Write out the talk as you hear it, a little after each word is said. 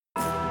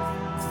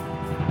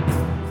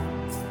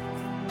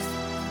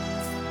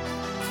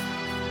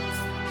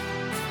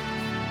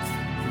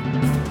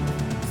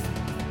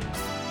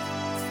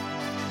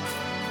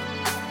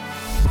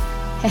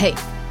Hey,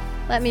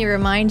 let me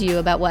remind you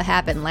about what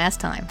happened last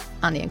time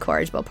on the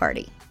Incorrigible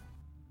Party.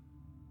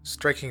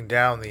 Striking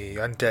down the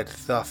undead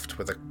Thuft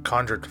with a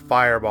conjured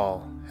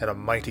fireball and a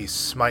mighty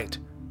smite,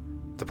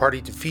 the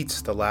party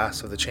defeats the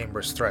last of the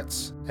chamber's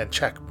threats and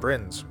check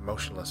Bryn's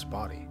motionless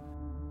body.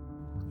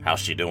 How's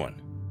she doing?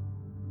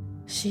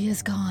 She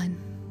is gone.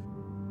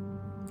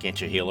 Can't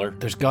you heal her?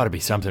 There's got to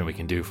be something we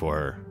can do for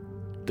her.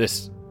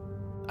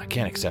 I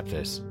can't accept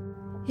this.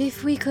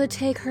 If we could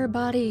take her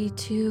body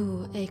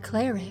to a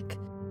cleric,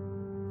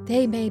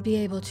 they may be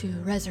able to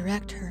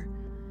resurrect her.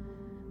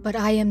 But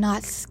I am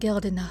not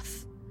skilled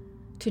enough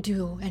to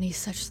do any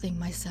such thing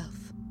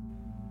myself.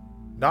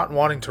 Not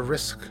wanting to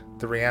risk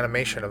the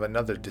reanimation of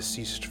another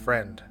deceased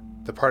friend,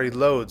 the party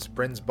loads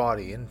Bryn's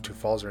body into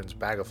Falzarin's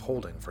bag of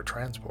holding for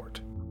transport.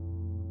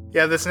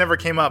 Yeah, this never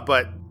came up,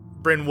 but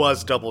Bryn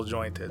was double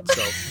jointed,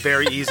 so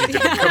very easy to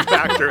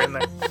compact her in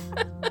there.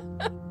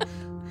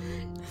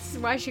 This is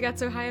why she got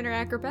so high in her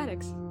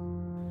acrobatics.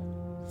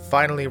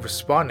 Finally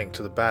responding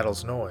to the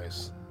battle's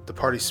noise, the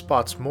party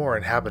spots more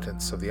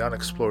inhabitants of the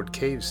unexplored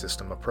cave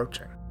system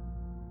approaching.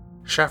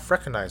 Shaft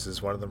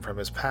recognizes one of them from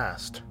his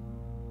past,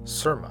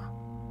 Surma,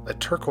 a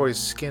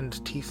turquoise-skinned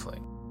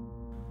tiefling.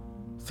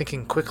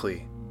 Thinking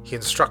quickly, he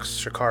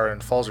instructs Shakara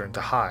and Falzarin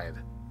to hide.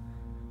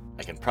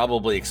 I can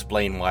probably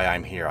explain why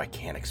I'm here. I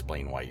can't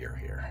explain why you're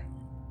here.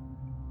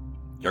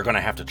 You're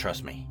gonna have to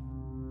trust me.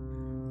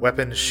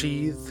 Weapon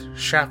sheathed,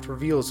 Shaft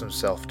reveals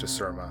himself to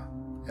Surma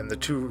and the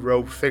two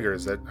robed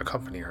figures that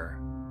accompany her,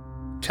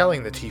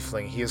 telling the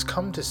tiefling he has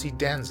come to see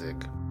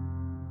Danzig.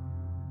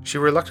 She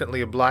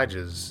reluctantly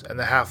obliges, and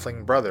the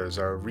halfling brothers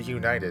are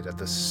reunited at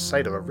the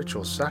site of a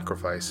ritual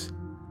sacrifice.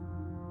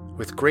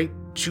 With great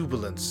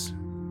jubilance,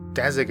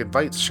 Danzig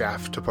invites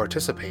Shaft to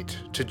participate,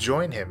 to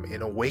join him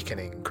in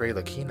awakening Grey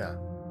Lakina,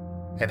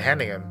 and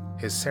handing him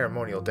his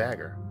ceremonial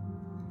dagger.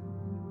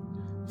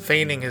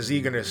 Feigning his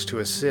eagerness to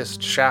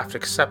assist, Shaft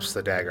accepts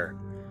the dagger,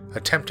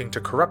 attempting to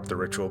corrupt the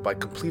ritual by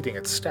completing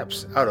its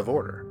steps out of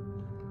order.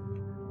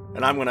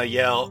 And I'm gonna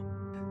yell,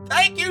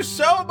 "Thank you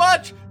so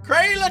much,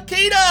 Grey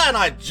Lakina!" And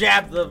I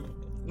jab the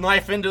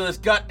knife into his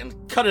gut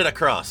and cut it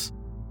across.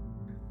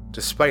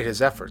 Despite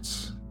his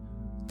efforts,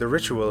 the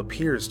ritual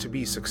appears to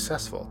be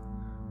successful,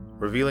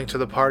 revealing to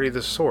the party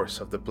the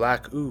source of the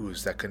black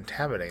ooze that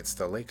contaminates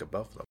the lake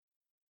above them.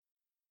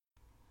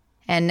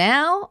 And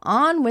now,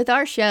 on with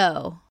our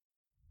show.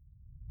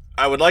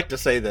 I would like to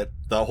say that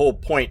the whole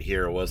point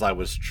here was I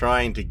was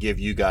trying to give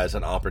you guys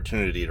an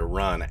opportunity to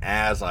run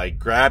as I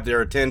grabbed their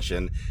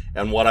attention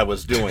and what I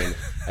was doing.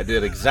 I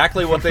did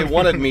exactly what they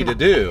wanted me to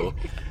do.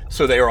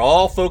 So they were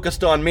all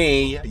focused on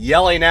me,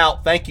 yelling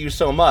out, "Thank you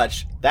so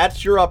much."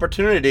 That's your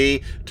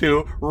opportunity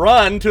to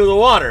run to the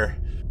water.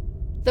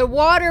 The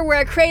water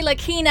where Grey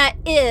Lakina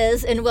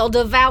is and will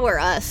devour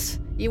us.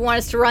 You want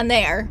us to run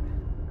there?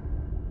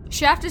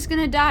 Shaft is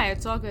gonna die.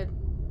 It's all good.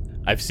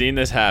 I've seen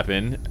this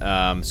happen.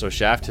 So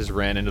Shaft has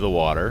ran into the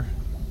water.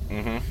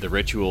 Mm-hmm. The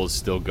ritual is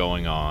still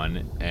going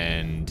on,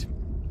 and...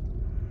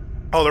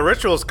 Oh, the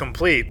ritual's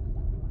complete.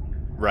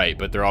 Right,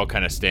 but they're all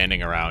kind of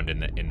standing around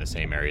in the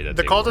same area that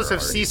The they cultists were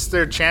have already. ceased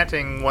their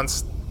chanting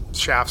once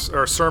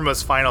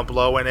Surma's final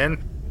blow went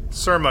in.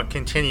 Surma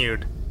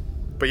continued.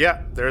 But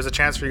yeah, there is a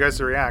chance for you guys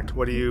to react.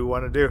 What do you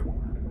want to do?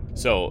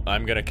 So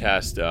I'm going to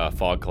cast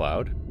Fog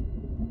Cloud,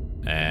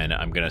 and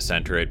I'm going to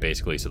center it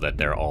basically so that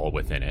they're all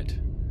within it.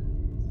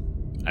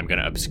 I'm going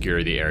to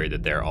obscure the area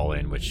that they're all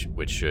in, which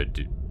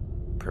should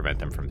prevent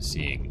them from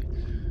seeing.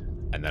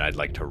 And then I'd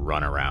like to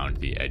run around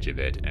the edge of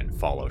it and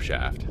follow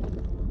Shaft.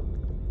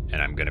 And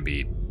I'm going to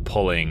be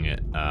pulling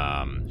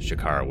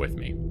Shakara with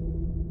me.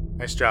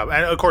 Nice job.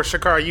 And of course,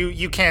 Shakara,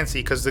 you can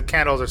see because the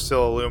candles are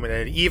still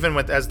illuminated, even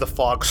as the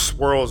fog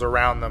swirls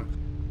around them.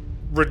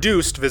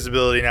 Reduced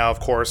visibility now, of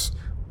course,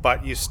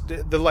 but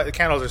the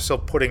candles are still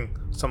putting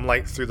some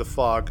light through the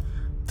fog,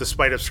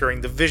 despite obscuring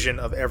the vision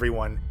of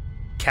everyone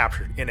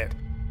captured in it.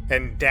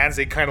 And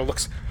Danzig kind of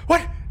looks,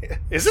 "What?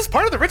 Is this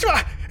part of the ritual?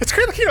 It's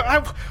Grey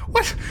Lakina.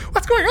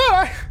 What's going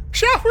on?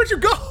 Shaft, where'd you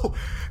go?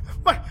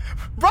 My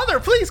brother,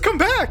 please come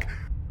back."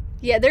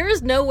 Yeah, there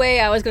was no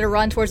way I was going to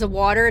run towards the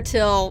water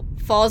till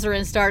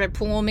Falzarin started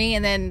pulling me,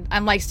 and then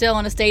I'm like still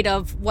in a state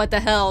of what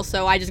the hell,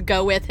 so I just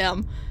go with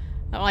him.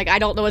 I'm like, I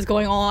don't know what's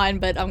going on,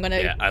 but I'm going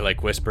to... Yeah, I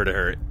like whisper to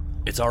her,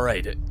 "It's all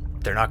right.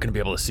 They're not going to be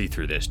able to see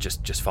through this.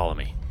 Just follow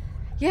me."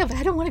 Yeah, but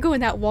I don't want to go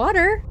in that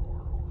water.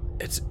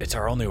 It's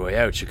our only way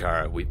out,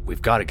 Shakara.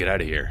 We've got to get out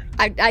of here.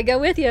 I go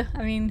with you.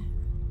 I mean...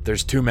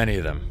 There's too many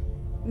of them.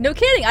 No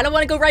kidding. I don't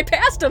want to go right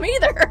past them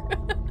either.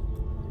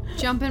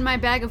 Jump in my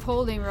bag of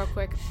holding real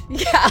quick.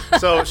 Yeah.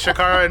 So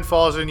Shakara and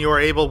Falzarin, you are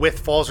able,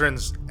 with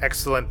Falzarin's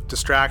excellent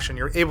distraction,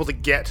 you're able to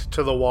get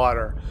to the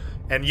water.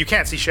 And you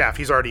can't see Shaft.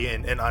 He's already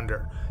in and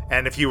under.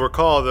 And if you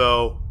recall,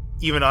 though,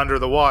 even under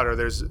the water,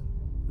 there's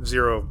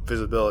zero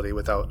visibility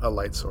without a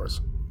light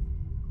source.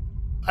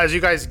 As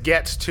you guys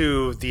get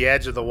to the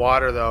edge of the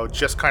water, though,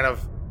 just kind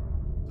of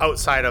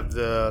outside of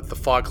the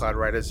fog cloud,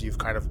 right, as you've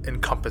kind of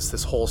encompassed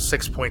this whole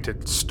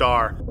six-pointed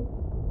star,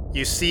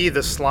 you see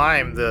the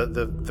slime,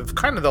 the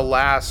kind of the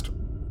last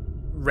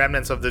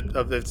remnants of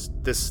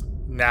this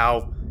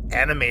now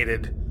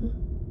animated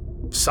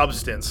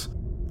substance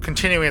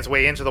continuing its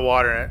way into the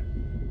water,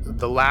 and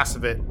the last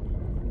of it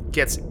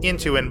gets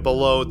into and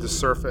below the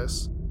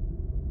surface.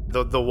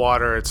 The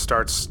water, it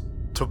starts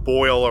to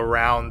boil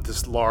around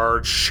this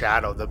large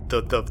shadow, the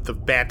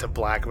Vanta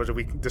Black, what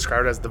we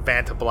describe it as the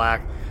Vanta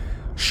Black,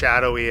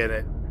 shadowy in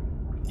it.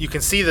 You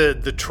can see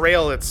the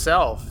trail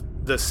itself,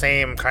 the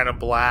same kind of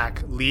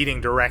black,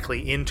 leading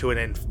directly into it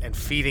and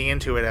feeding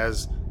into it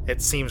as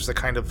it seems to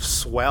kind of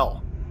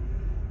swell.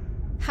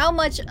 How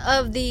much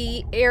of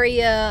the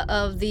area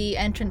of the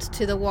entrance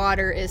to the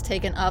water is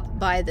taken up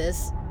by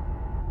this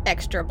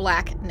extra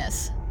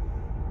blackness?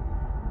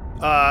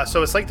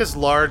 So it's like this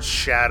large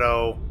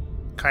shadow,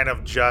 kind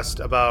of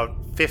just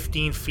about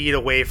 15 feet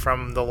away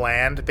from the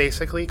land,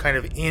 basically, kind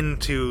of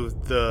into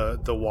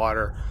the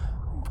water,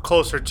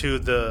 closer to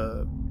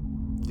the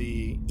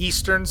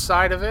eastern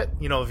side of it.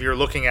 You know, if you're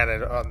looking at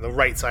it on the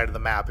right side of the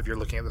map, if you're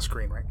looking at the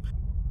screen, right?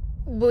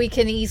 We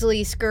can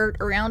easily skirt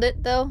around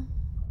it, though?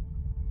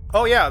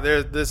 Oh yeah,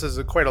 this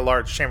is quite a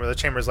large chamber. The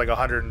chamber is like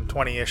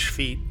 120-ish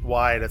feet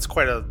wide. It's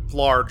quite a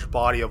large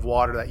body of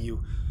water that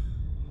you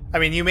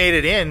made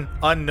it in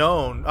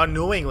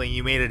unknowingly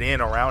you made it in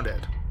around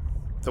it,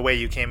 the way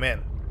you came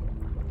in.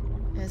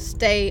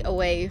 Stay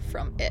away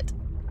from it.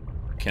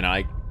 Can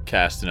I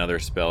cast another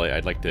spell?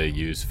 I'd like to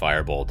use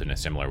Firebolt in a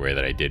similar way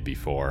that I did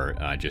before,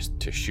 just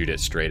to shoot it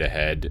straight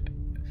ahead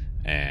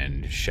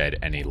and shed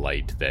any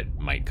light that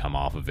might come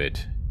off of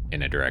it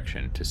in a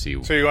direction to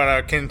see. So you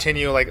want to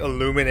continue like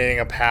illuminating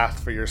a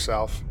path for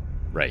yourself?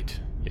 Right,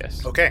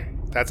 yes. Okay,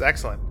 that's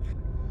excellent.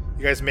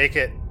 You guys make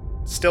it,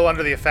 still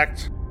under the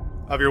effect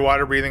of your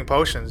water breathing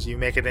potions, you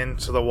make it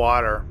into the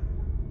water.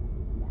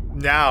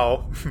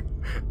 Now,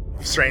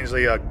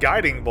 strangely, a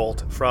guiding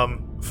bolt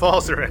from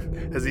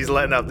Falzarin as he's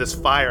letting out this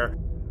fire,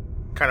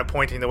 kind of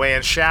pointing the way.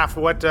 And Shaft,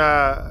 what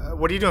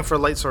are you doing for a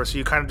light source? Are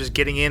you kind of just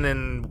getting in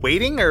and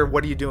waiting, or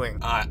what are you doing?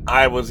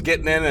 I was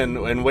getting in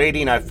and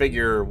waiting. I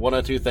figure one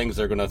of two things.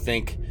 They're going to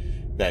think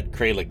that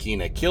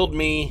Kralakina killed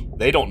me.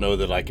 They don't know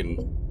that I can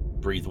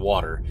breathe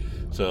water.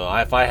 So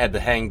if I had to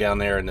hang down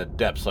there in the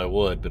depths, I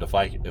would. But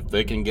if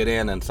they can get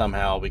in and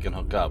somehow we can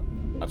hook up,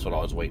 that's what I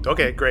was waiting.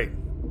 Okay, great.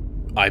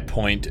 I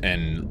point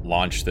and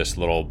launch this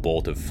little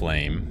bolt of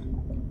flame,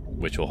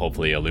 which will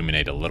hopefully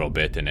illuminate a little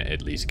bit and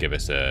at least give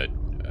us a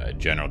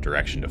general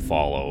direction to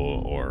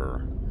follow,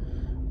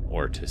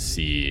 or to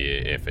see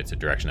if it's a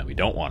direction that we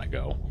don't want to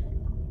go.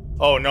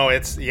 Oh no,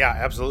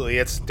 absolutely.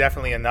 It's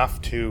definitely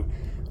enough to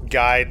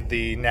guide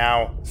the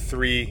now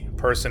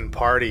 3-person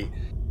party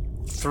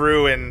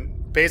through,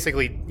 and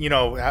basically, you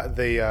know,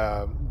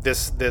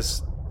 this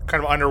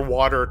kind of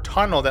underwater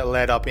tunnel that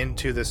led up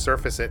into the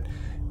surface. It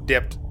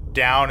dipped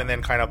down and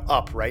then kind of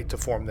up, right, to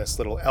form this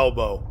little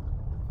elbow.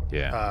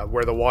 Yeah.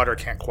 Where the water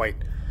can't quite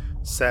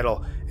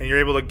settle, and you're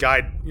able to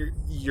guide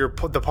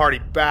the party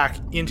back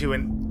into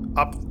and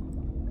up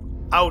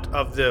out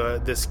of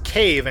this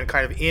cave and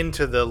kind of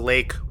into the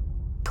lake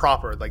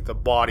proper, like the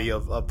body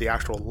of the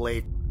actual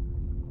lake.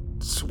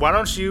 So why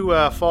don't you,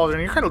 Falzarin,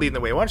 you're kind of leading the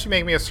way. Why don't you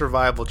make me a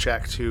survival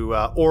check to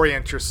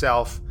orient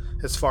yourself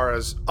as far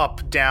as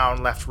up,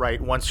 down, left,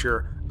 right, once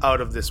you're out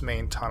of this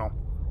main tunnel.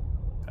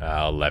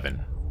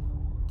 11.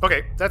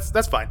 Okay,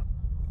 that's fine.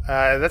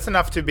 That's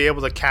enough to be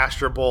able to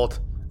cast your bolt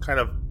kind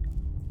of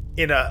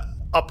in a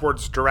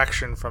upwards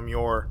direction from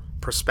your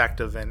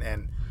perspective,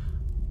 and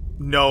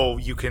know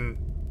you can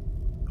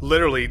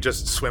literally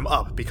just swim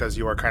up because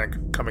you are kind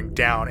of coming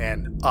down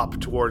and up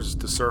towards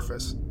the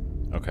surface.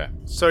 Okay.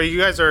 So you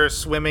guys are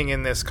swimming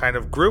in this kind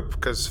of group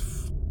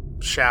because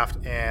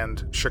Shaft and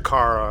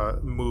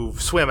Shakara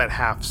swim at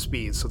half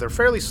speed, so they're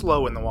fairly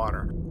slow in the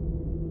water.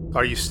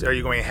 Are you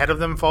going ahead of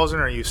them, Falzarin,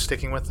 or are you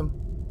sticking with them?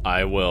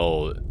 I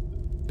will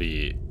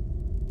be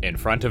in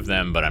front of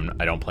them, but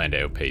I don't plan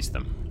to outpace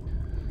them.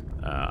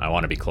 I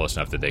want to be close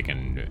enough that they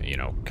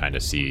can, kind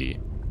of see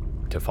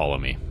to follow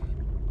me.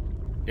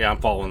 Yeah,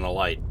 I'm following the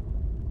light.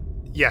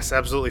 Yes,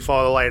 absolutely.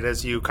 Follow the light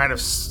as you kind of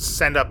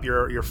send up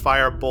your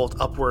fire bolt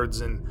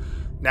upwards and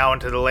now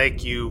into the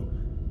lake.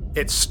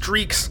 It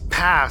streaks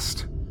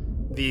past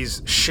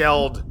these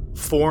shelled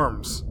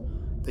forms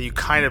that you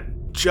kind of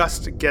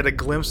just get a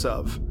glimpse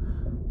of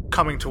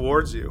coming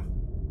towards you.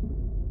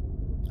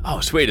 Oh,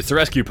 sweet, it's the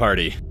rescue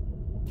party.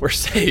 We're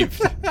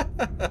saved.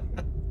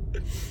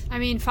 I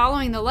mean,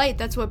 following the light,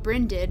 that's what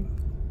Bryn did.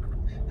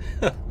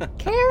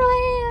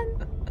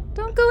 Caroline,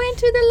 don't go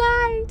into the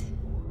light.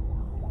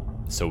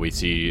 So we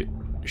see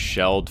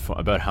shelled,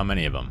 about how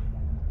many of them?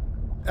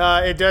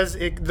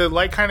 The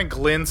light kind of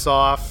glints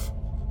off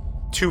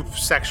 2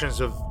 sections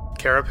of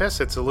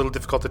carapace. It's a little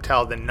difficult to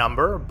tell the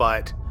number,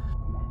 but...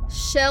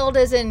 Shelled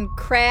as in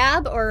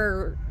crab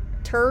or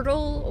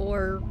turtle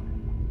or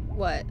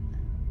what?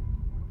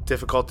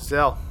 Difficult to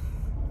tell.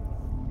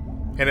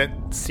 And it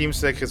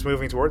seems like it's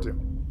moving towards you.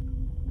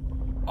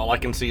 All I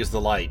can see is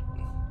the light.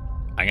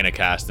 I'm gonna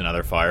cast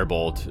another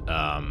firebolt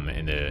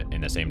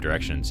in the same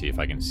direction and see if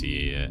I can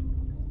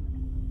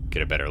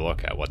get a better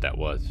look at what that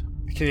was.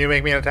 Can you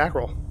make me an attack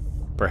roll?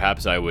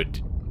 Perhaps I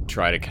would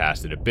try to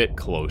cast it a bit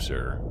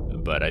closer,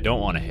 but I don't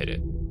want to hit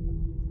it.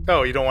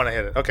 Oh, you don't want to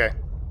hit it. Okay.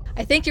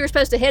 I think you were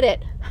supposed to hit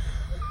it.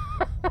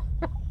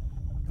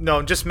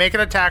 No, just make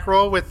an attack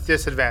roll with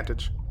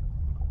disadvantage.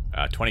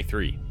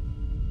 23.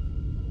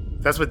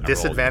 That's with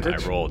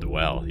disadvantage? I rolled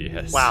well,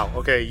 yes. Wow,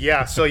 okay,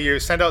 yeah. So you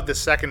send out the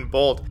second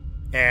bolt,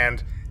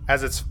 and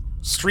as it's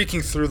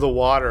streaking through the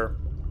water,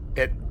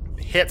 it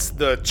hits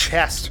the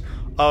chest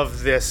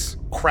of this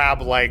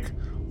crab-like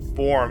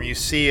form. You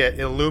see it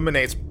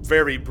illuminates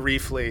very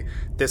briefly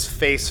this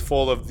face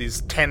full of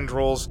these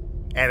tendrils,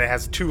 and it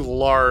has two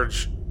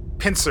large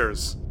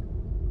pincers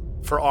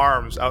for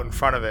arms out in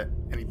front of it.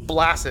 And he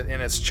blasts it in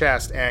its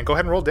chest, and go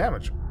ahead and roll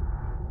damage.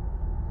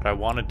 But I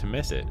wanted to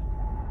miss it.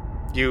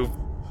 You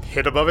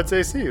hit above its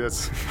AC.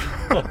 That's.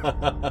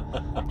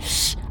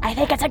 Shh, I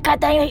think it's a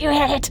good thing that you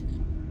hit it.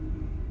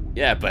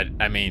 Yeah, but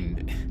I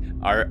mean,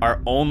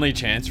 our only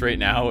chance right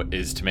now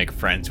is to make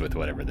friends with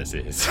whatever this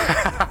is.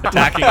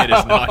 Attacking it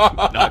is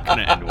not going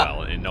to end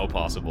well in no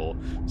possible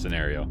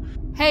scenario.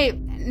 Hey,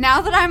 now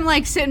that I'm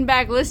like sitting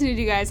back listening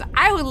to you guys,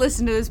 I would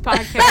listen to this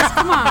podcast.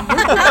 Come on,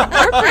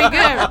 we're pretty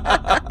good.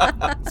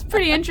 It's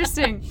pretty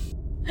interesting.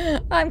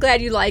 I'm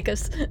glad you like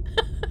us.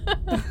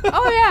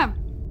 Oh yeah.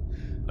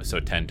 So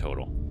 10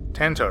 total.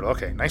 10 total.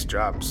 Okay, nice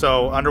job.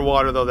 So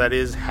underwater, though, that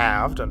is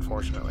halved,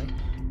 unfortunately.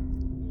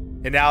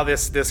 And now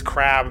this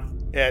crab,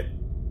 it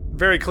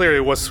very clearly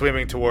was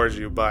swimming towards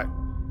you, but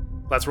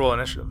let's roll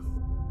initiative.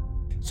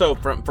 So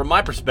from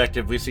my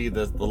perspective, we see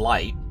the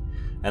light,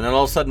 and then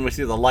all of a sudden we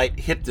see the light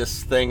hit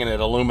this thing and it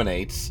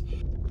illuminates.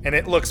 And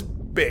it looks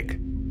big.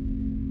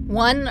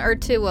 One or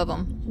two of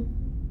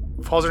them?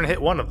 Falzarin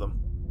hit one of them.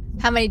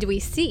 How many do we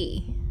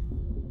see?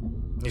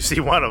 You see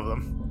one of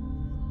them.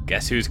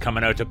 Guess who's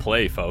coming out to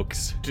play,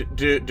 folks?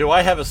 Do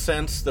I have a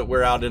sense that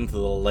we're out into the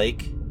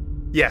lake?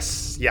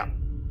 Yes, yeah.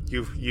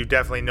 You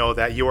definitely know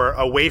that. You are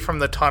away from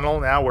the tunnel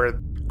now where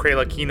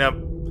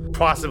Kralakina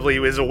possibly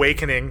is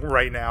awakening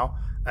right now,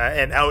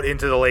 and out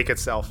into the lake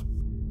itself.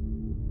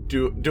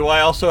 Do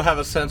I also have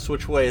a sense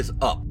which way is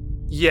up?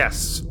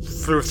 Yes,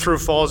 through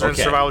Falzarin's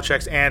Okay. survival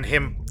checks and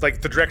him,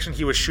 like the direction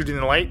he was shooting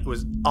the light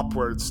was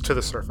upwards to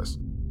the surface.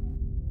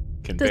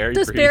 Can Barry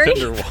Does breathe Barry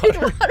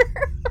underwater?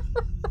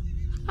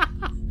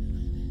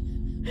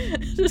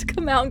 Just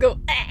come out and go,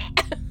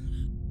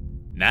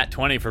 Nat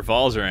 20 for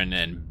Falzarin,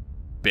 and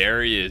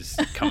Barry is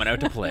coming out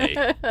to play.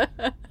 and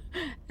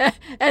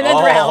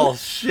then drown. Oh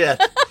shit!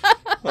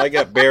 I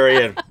got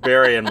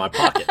Barry in my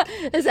pocket,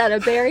 Is that a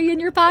berry in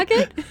your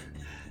pocket?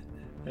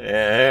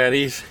 and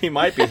he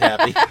might be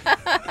happy.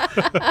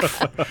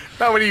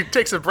 Not when he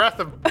takes a breath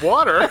of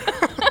water.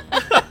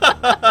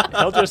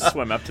 He'll just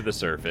swim up to the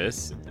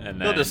surface, and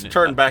then He'll just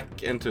turn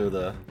back into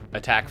the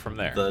attack from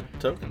there.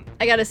 token.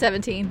 I got a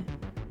 17.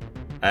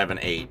 I have an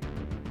 8.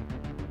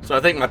 So I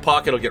think my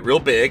pocket will get real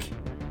big,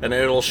 and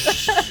then it'll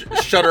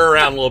shudder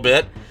around a little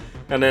bit,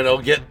 and then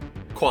it'll get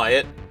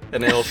quiet,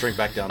 and then it'll shrink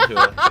back down to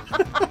it.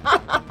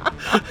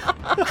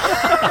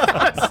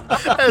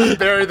 As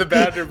Barry the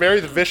Badger,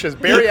 Barry the Vicious,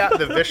 Barry at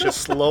the Vicious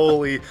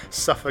slowly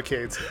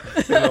suffocates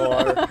in the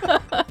water.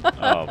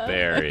 Oh,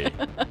 Barry.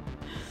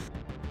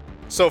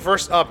 So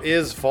first up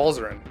is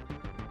Falzarin.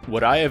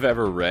 Would I have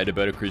ever read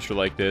about a creature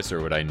like this,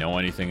 or would I know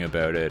anything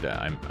about it?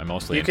 I'm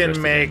mostly You can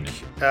interested make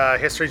in a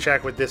history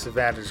check with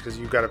disadvantage because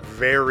you've got a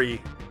very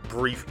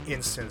brief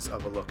instance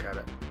of a look at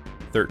it.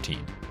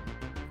 13.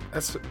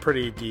 That's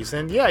pretty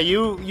decent. Yeah,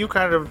 you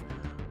kind of,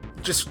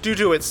 just due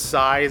to its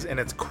size and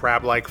its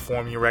crab-like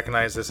form, you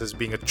recognize this as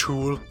being a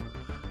tool.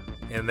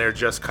 And they're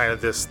just kind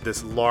of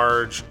this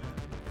large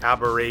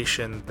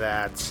aberration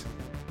that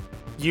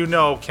you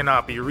know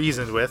cannot be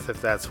reasoned with,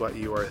 if that's what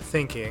you are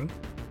thinking.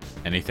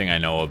 Anything I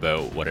know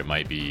about what it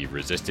might be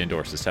resistant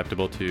or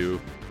susceptible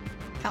to?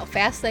 How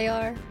fast they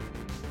are.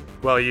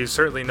 Well, you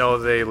certainly know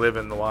they live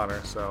in the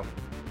water, so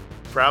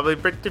probably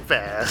pretty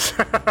fast.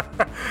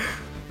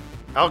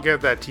 I'll get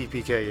that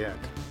TPK yet.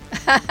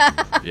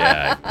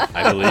 Yeah,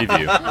 I believe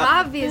you.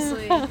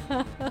 Obviously.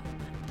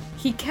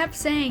 He kept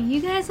saying,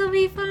 "You guys will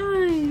be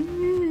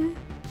fine."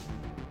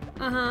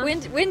 Uh-huh.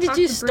 When did Talk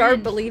you to start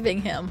Bryn.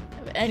 believing him?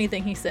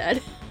 Anything he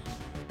said?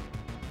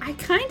 I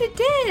kind of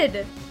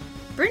did.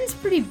 Bryn's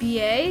pretty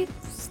BA.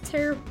 It's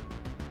terrible.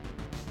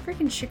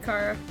 Freaking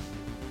Shikara.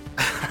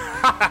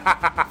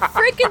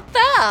 Freaking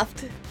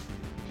theft!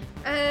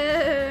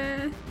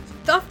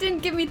 Duff didn't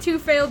give me 2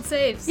 failed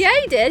saves. Yeah,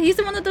 he did. He's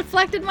the one that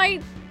deflected my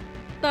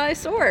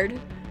sword.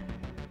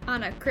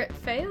 On a crit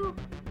fail?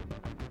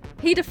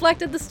 He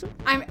deflected the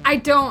I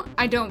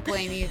don't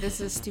blame you. This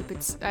is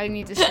stupid. I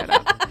need to shut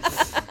up.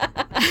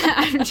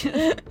 I'm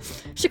just...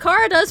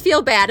 Shikara does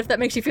feel bad, if that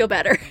makes you feel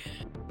better.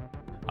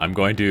 I'm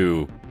going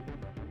to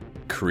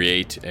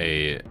create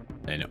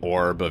an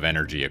orb of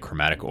energy, a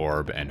chromatic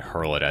orb, and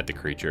hurl it at the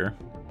creature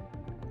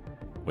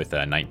with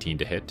a 19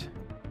 to hit.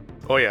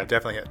 Oh yeah,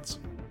 definitely hits.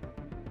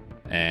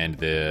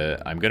 And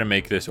I'm going to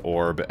make this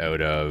orb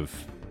out of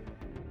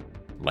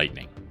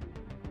lightning.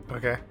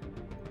 Okay.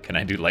 Can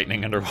I do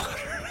lightning underwater?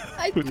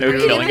 Without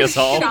Without killing us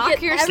all?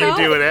 Shock You yourself?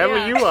 do whatever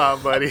Yeah. you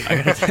want, buddy.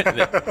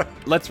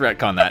 Let's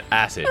retcon that.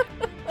 Acid.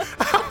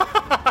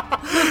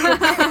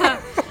 I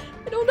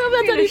don't know if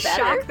that's You're gonna be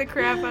better. shock the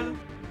crap out of.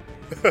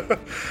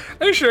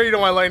 Are you sure you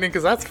don't want lightning?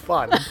 Because that's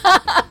fun. Well,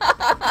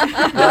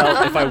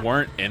 if I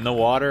weren't in the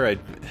water,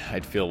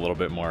 I'd feel a little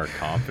bit more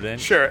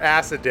confident. Sure,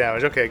 acid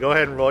damage. Okay, go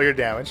ahead and roll your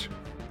damage.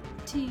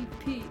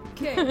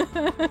 TPK.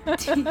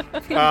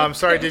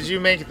 Sorry, did you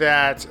make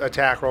that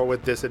attack roll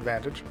with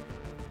disadvantage?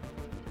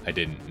 I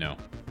didn't know.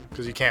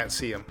 Because you can't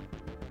see him.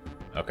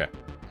 Okay.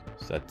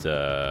 So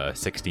that's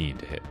 16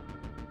 to hit.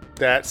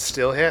 That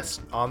still hits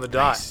on the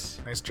dot.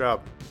 Nice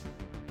job.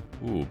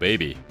 Ooh,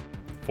 baby.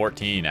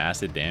 14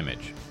 acid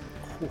damage.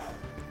 Whew,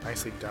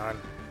 nicely done.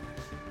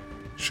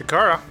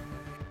 Shakara,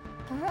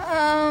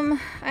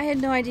 I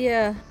had no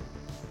idea.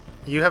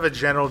 you have a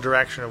general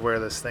direction of where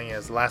this thing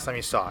is the last time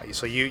you saw it.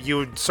 So you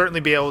would certainly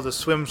be able to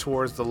swim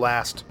towards the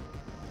last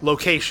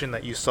location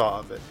that you saw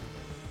of it.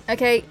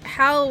 Okay,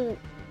 how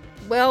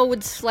well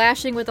would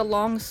slashing with a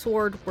long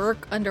sword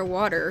work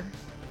underwater?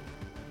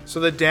 So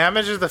the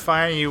damage is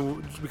defining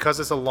you because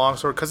it's a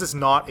longsword, because it's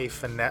not a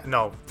finesse.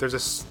 No, there's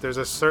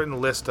a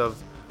certain list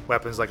of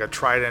weapons like a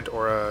trident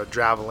or a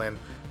javelin.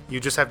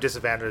 You just have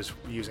disadvantage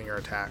using your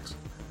attacks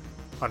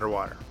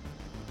underwater.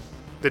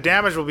 The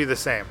damage will be the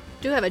same.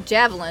 Do have a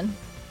javelin.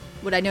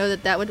 Would I know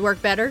that that would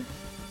work better?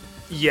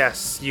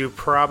 Yes, you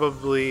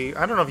probably.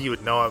 I don't know if you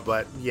would know it,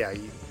 but yeah,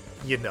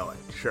 you'd know it.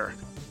 Sure.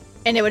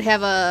 And it would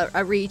have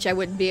a reach. I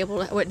wouldn't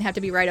have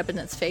to be right up in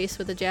its face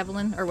with a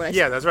javelin, or would I?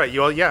 Yeah, that's right.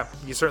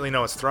 You certainly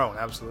know it's thrown.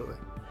 Absolutely.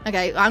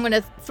 Okay, I'm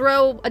gonna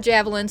throw a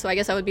javelin, so I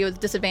guess I would be with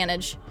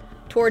disadvantage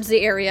towards the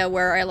area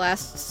where I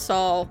last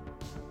saw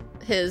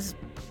his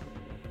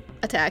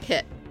attack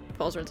hit.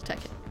 Falzern's attack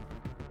hit.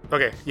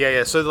 Okay.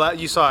 Yeah. So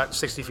you saw it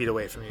 60 feet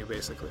away from you,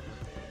 basically.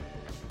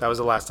 That was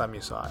the last time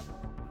you saw it.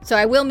 So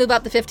I will move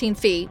up the 15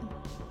 feet,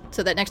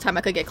 so that next time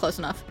I could get close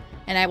enough,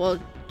 and I will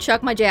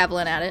chuck my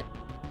javelin at it.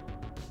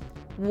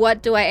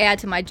 What do I add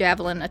to my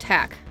javelin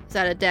attack? Is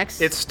that a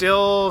dex? It's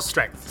still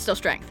strength. Still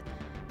strength.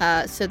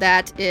 So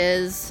that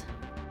is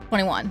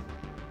 21.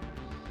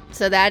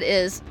 So that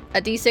is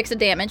a d6 of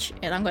damage,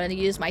 and I'm going to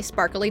use my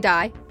sparkly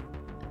die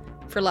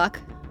for luck.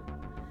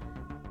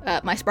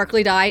 My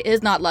sparkly die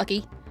is not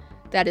lucky.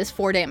 That is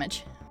 4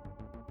 damage.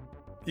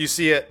 You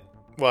see it.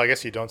 Well, I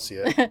guess you don't see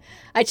it.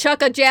 I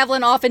chuck a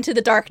javelin off into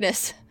the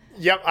darkness.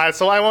 Yep,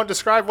 so I won't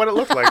describe what it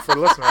looked like for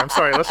the listener. I'm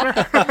sorry, listener.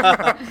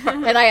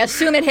 And I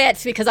assume it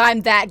hits because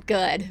I'm that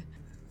good.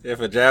 If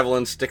a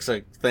javelin sticks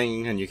a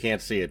thing and you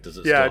can't see it, does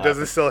it still Yeah, happen? does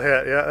it still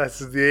hit? Yeah, that's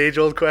the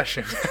age-old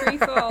question. Tree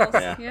falls.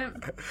 Yeah.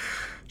 Yep.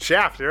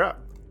 Shaft, you're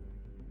up.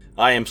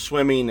 I am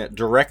swimming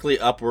directly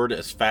upward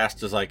as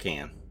fast as I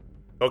can.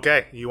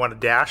 Okay, you want to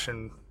dash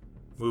and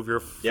move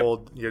your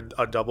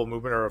a double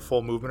movement or a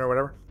full movement or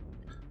whatever?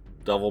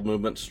 Double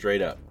movement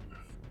straight up.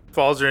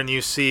 Falzer, and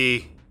you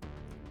see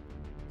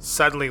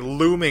suddenly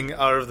looming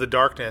out of the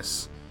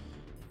darkness,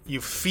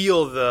 you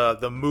feel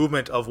the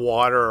movement of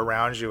water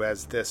around you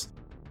as this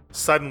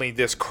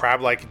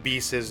crab-like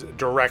beast is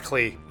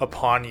directly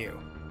upon you.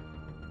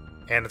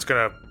 And it's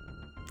going to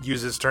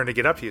use its turn to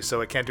get up to you, so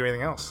it can't do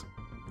anything else.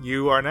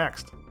 You are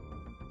next.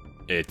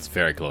 It's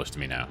very close to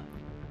me now.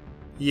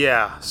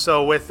 Yeah,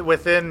 so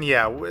within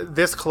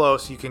this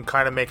close, you can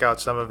kind of make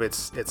out some of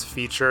its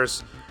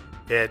features.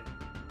 It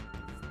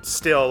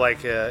still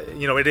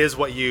it is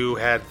what you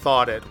had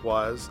thought it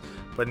was,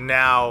 but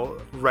now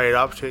right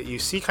up to it, you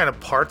see kind of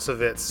parts of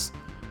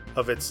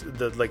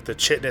the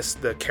chitness,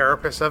 the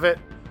carapace of it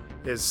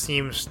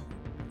seems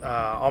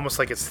almost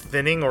like it's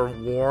thinning or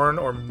worn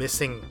or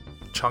missing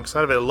chunks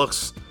out of it.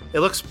 It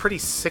looks pretty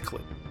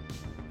sickly.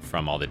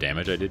 From all the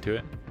damage I did to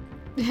it?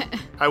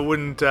 I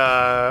wouldn't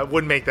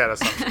make that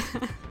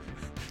assumption.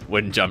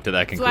 Wouldn't jump to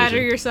that conclusion.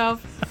 Flatter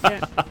yourself.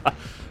 Yeah.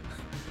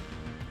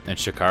 And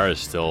Shakara is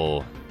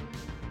still...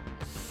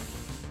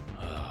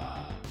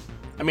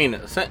 I mean,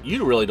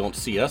 you really don't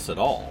see us at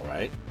all,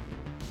 right?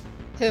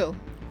 Who?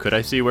 Could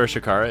I see where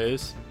Shakara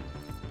is?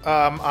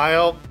 I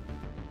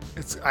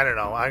don't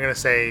know. I'm gonna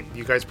say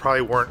you guys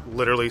probably weren't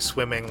literally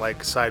swimming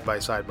like side by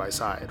side,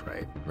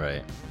 right?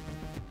 Right.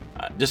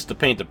 Just to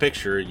paint the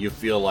picture, you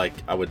feel like,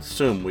 I would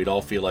assume we'd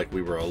all feel like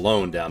we were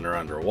alone down there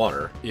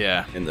underwater.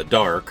 Yeah. In the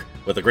dark,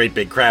 with a great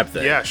big crab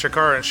thing. Yeah,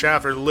 Shakara and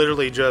Shaft are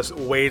literally just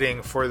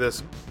waiting for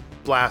this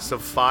blast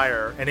of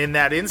fire. And in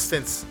that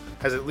instance,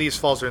 as it leaves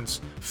Falzern's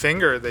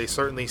finger, they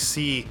certainly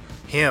see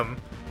him.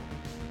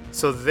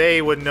 So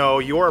they would know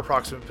your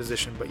approximate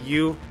position, but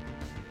you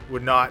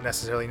would not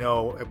necessarily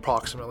know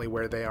approximately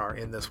where they are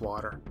in this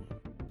water.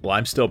 Well,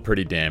 I'm still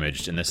pretty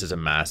damaged, and this is a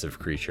massive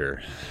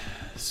creature.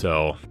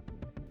 So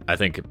I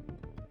think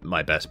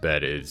my best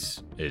bet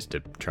is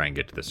to try and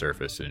get to the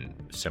surface in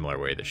a similar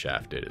way the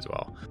Shaft did as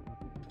well.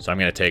 So I'm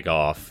going to take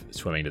off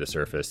swimming to the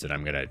surface, and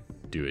I'm going to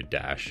do a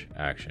dash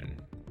action.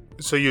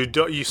 So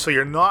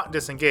you're not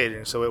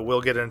disengaging, so it will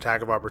get an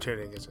attack of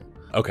opportunity, is it?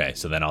 Okay,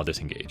 so then I'll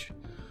disengage.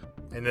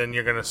 And then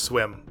you're going to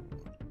swim.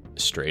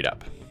 Straight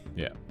up.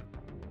 Yeah.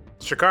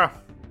 Shakara.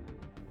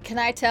 Can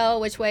I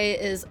tell which way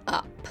is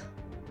up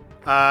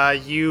Why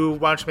don't you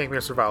make me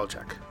a survival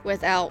check?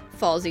 without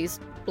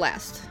Falsey's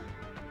blast?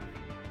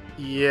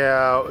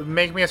 Yeah,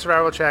 make me a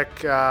survival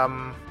check.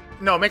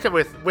 No, make it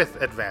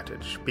with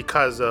advantage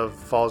because of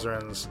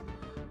Falzarin's.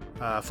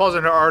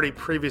 Falzarin had already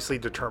previously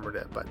determined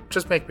it, but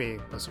just make me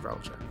a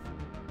survival check.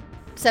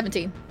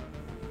 17.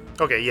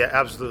 Okay, yeah,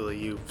 absolutely.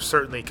 You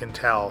certainly can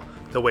tell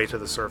the way to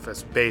the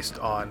surface based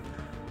on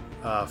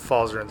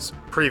Falzarin's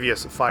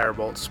previous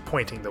firebolts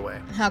pointing the way.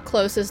 How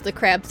close is the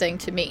crab thing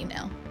to me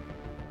now?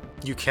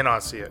 You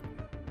cannot see it.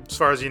 As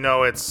far as you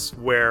know, it's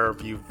where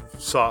you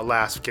saw it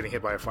last getting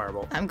hit by a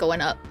firebolt. I'm going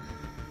up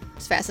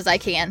as fast as I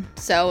can,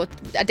 so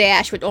a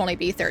dash would only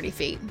be 30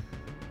 feet.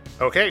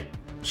 Okay,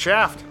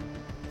 Shaft.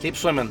 Keep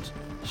swimming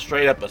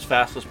straight up as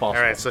fast as possible.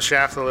 All right, so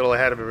Shaft's a little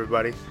ahead of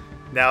everybody.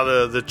 Now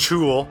the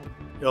Chul,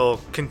 it'll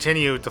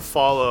continue to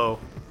follow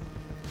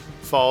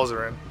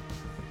Falzarin.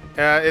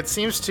 It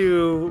seems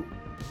to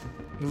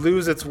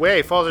lose its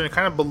way. Falzarin,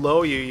 kind of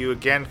below you, you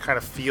again kind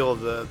of feel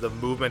the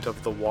movement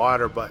of the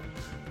water, but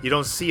you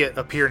don't see it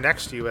appear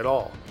next to you at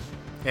all.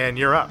 And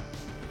you're up.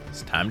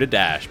 It's time to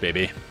dash,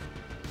 baby.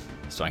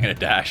 So I'm going to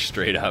dash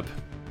straight up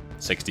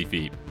 60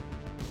 feet.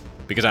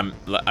 Because I'm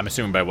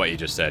assuming by what you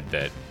just said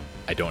that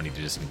I don't need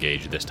to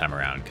disengage this time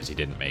around because he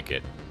didn't make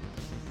it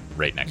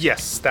right next to me.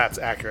 Yes, that's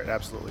accurate,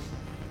 absolutely.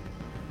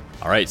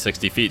 All right,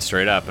 60 feet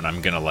straight up, and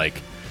I'm going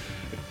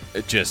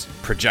to, just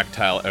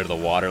projectile out of the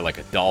water like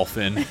a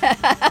dolphin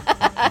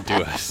and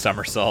do a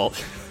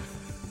somersault.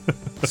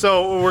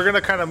 So we're going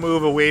to kind of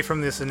move away from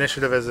this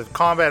initiative as a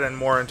combat and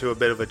more into a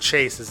bit of a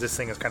chase as this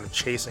thing is kind of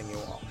chasing you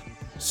all.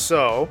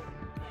 So,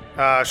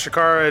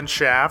 Shakara and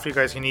Shaft, you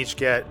guys can each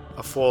get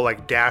a full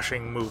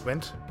dashing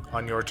movement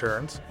on your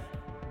turns.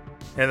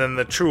 And then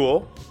the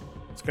Chul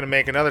is going to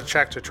make another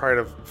check to try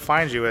to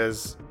find you,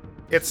 as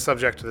it's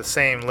subject to the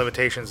same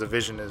limitations of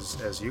vision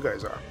as you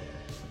guys are.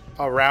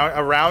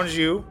 Around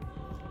you,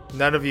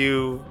 none of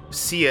you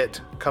see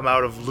it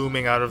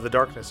looming out of the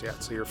darkness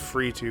yet, so you're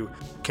free to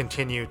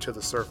continue to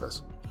the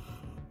surface.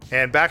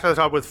 And back to the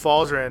top with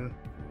Falzarin,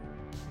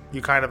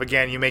 you kind of,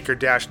 again, you make your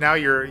dash. Now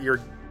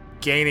you're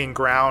gaining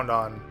ground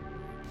on,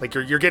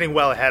 you're getting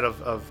well ahead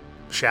of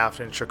Shaft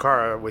and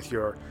Shakara with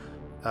your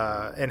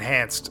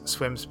enhanced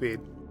swim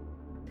speed.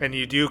 And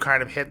you do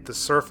kind of hit the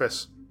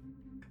surface,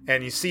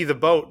 and you see the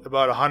boat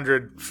about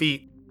 100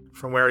 feet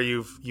from where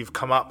you've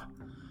come up,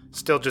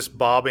 still just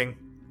bobbing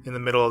in the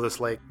middle of this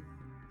lake.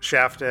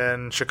 Shaft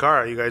and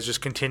Shakara, you guys just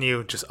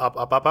continue just up.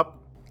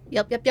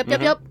 Yep.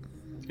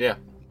 Yeah.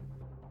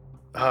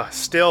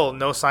 Still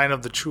no sign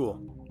of the Chul.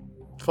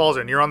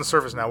 Falzarin, you're on the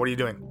surface now. What are you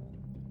doing?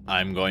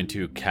 I'm going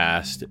to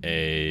cast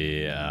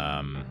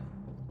another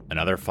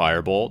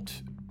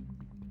firebolt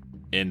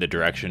in the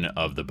direction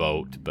of the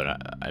boat, but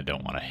I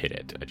don't want to hit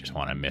it. I just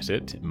want to miss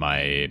it.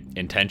 My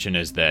intention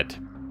is that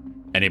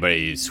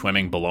anybody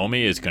swimming below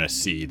me is going to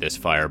see this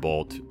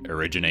firebolt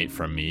originate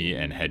from me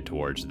and head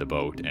towards the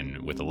boat,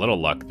 and with a little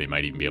luck, they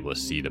might even be able to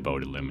see the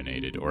boat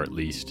illuminated, or at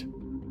least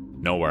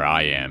know where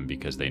I am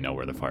because they know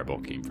where the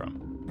firebolt came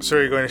from. So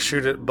you're going to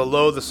shoot it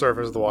below the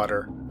surface of the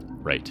water?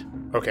 Right.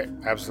 Okay,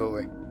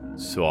 absolutely.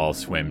 So I'll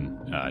swim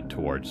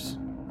towards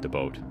the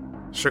boat.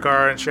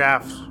 Shakara and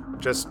Shaft,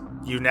 just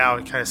you now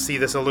kind of see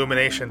this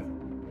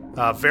illumination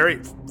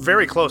very,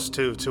 very close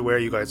to where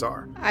you guys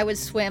are. I would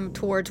swim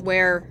towards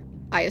where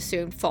I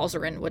assumed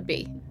Falzarin would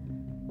be.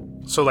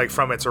 So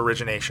from its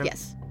origination?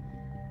 Yes.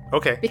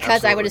 Okay. Because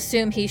absolutely. I would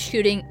assume he's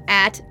shooting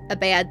at a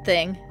bad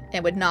thing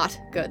and would not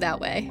go that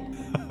way.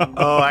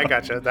 Oh, I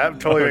gotcha. That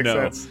totally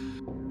makes sense.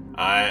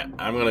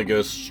 I'm going to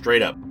go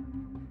straight up.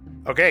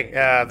 Okay,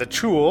 the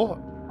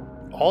Chul,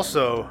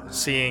 also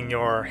seeing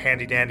your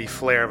handy-dandy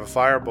flare of a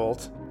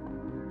firebolt,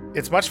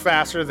 it's much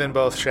faster than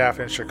both Shaft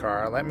and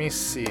Shakara. Let me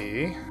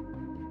see.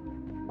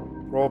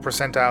 Roll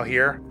percentile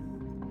here.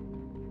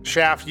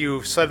 Shaft,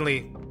 you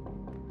suddenly,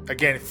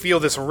 again, feel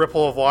this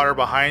ripple of water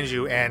behind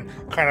you and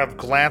kind of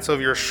glance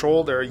over your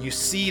shoulder. You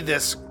see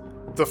this,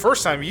 the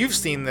first time you've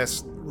seen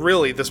this,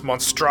 really, this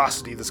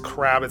monstrosity, this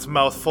crab, its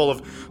mouth full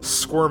of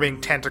squirming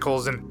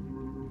tentacles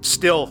and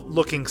still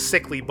looking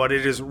sickly, but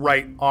it is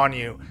right on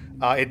you.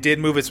 It did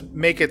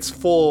make its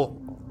full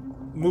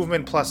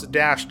movement plus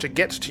dash to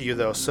get to you,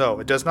 though, so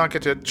it does not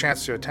get a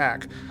chance to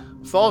attack.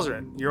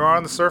 Falzarin, you're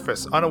on the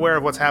surface, unaware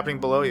of what's happening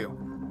below you.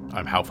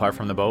 I'm how far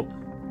from the boat?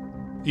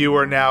 You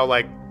are now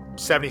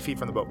 70 feet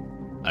from the boat.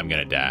 I'm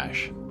going to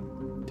dash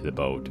to the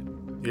boat.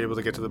 You're able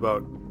to get to the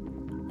boat.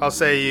 I'll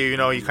say you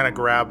kind of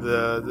grab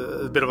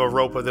the bit of a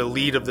rope of the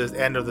lead of the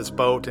end of this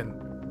boat, and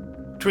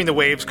between the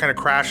waves kind of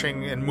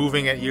crashing and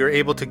moving it, you're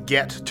able to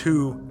get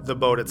to the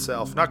boat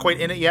itself. Not quite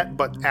in it yet,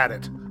 but at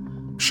it.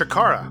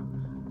 Shakara,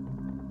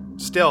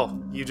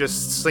 still, you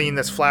just seen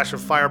this flash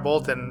of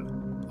firebolt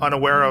and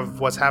unaware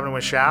of what's happening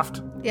with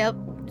Shaft? Yep.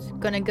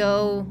 Gonna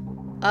go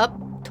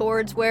up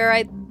towards where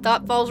I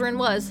thought Falzarin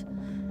was.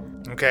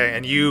 Okay,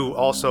 and you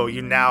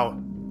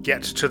now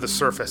get to the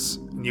surface,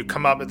 and you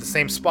come up at the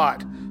same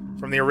spot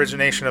from the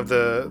origination of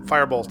the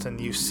firebolt,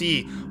 and you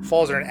see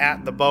Falzarin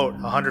at the boat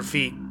 100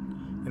 feet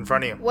in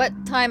front of you. What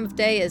time of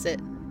day is it?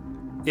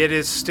 It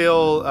is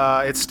still,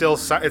 it's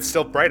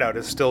still bright out.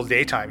 It's still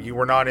daytime. You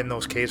were not in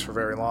those caves for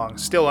very long.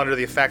 Still under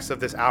the effects of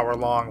this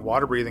hour-long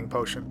water-breathing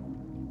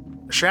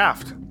potion.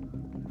 Shaft.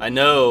 I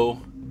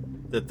know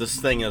that this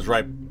thing is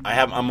right.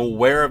 I'm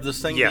aware of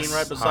this thing Yes, being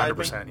right beside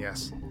 100%, me.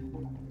 yes.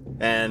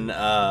 And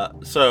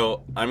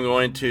so I'm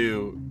going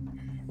to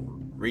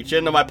reach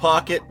into my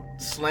pocket,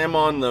 slam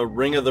on the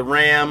ring of the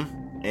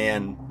ram,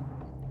 and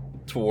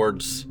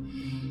towards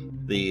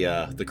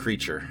the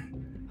creature.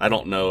 I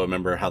don't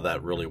remember how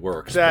that really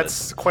works.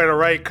 That's quite all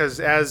right, because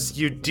as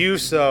you do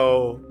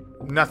so,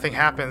 nothing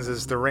happens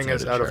as the ring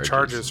is out of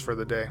charges for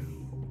the day.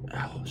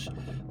 Ouch.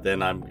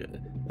 Then I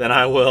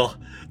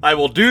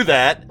will do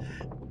that.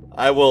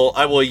 I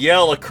will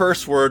yell a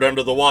curse word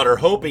under the water,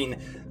 hoping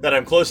that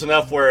I'm close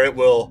enough where it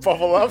will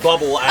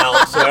bubble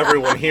out so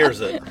everyone hears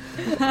it.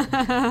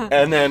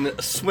 And then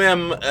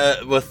swim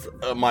with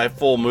my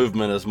full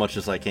movement as much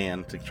as I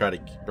can to try to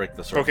break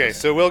the surface. Okay,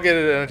 so we'll get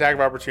an attack of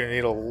opportunity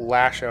to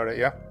lash out at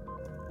you.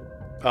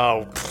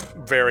 Oh,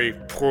 very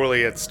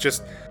poorly. It's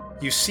just,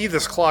 you see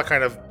this claw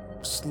kind of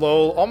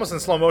almost in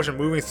slow motion,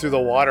 moving through the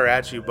water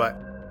at you, but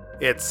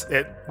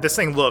this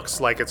thing looks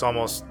like it's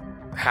almost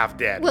half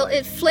dead. Well,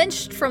 it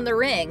flinched from the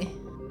ring.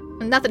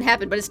 Nothing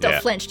happened, but it still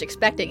flinched,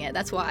 expecting it.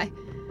 That's why.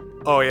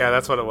 Oh, yeah,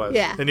 that's what it was.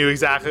 Yeah. I knew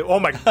exactly. Oh,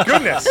 my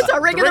goodness. It's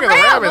a ring of the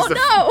ram. Is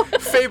Oh, the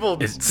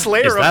fabled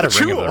slayer is that of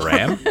the a ring Chul. of the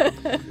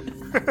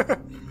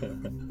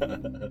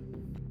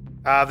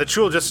ram? The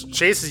Chul just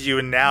chases you,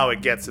 and now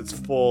it gets its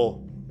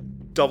full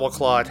double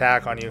claw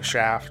attack on you,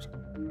 Shaft.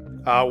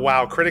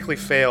 Wow, critically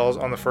fails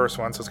on the first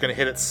one, so it's going to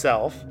hit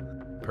itself.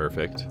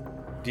 Perfect.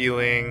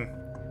 Dealing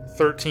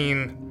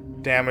 13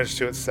 damage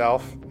to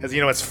itself. As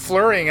you know, it's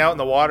flurrying out in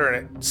the water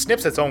and it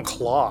snips its own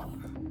claw.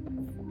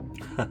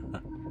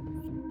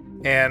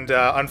 And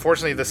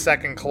unfortunately, the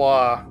second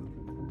claw,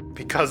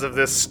 because of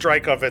this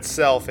strike of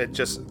itself, it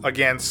just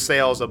again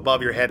sails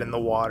above your head in the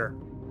water,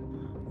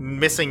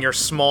 missing your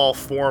small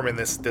form in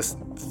this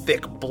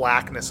thick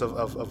blackness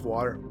of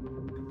water.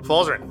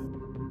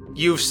 Falzarin,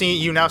 you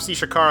now see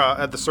Shakara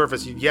at the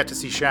surface. You've yet to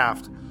see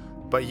Shaft,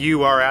 but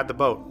you are at the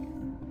boat.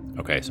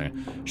 Okay, so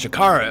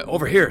Shakara,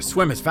 over here,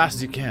 swim as fast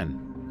as you can.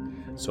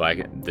 So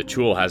the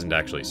Chul hasn't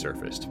actually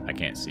surfaced. I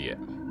can't see it.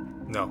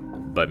 No.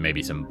 But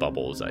maybe some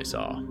bubbles I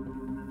saw.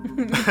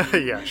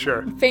 Yeah,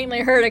 sure. faintly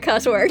heard a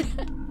cuss word.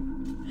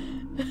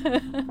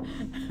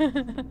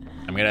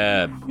 I'm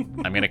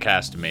gonna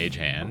cast Mage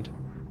Hand.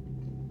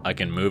 I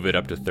can move it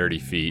up to 30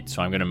 feet,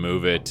 so I'm gonna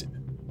move it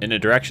in a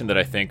direction that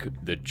I think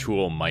the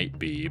Chul might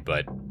be,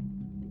 but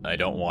I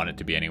don't want it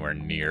to be anywhere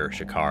near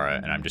Shakara,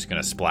 and I'm just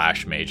going to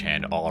splash Mage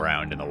Hand all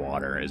around in the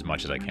water as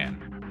much as I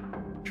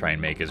can. Try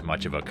and make as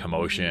much of a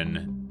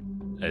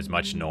commotion, as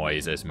much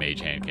noise as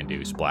Mage Hand can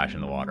do, splash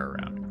in the water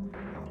around.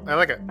 I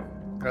like it.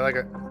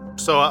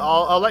 So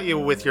I'll let you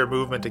with your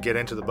movement to get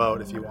into the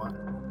boat if you want.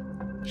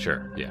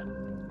 Sure, yeah.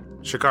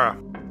 Shakara.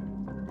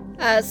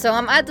 So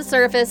I'm at the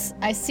surface.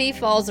 I see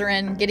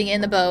Falzarin getting in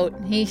the boat.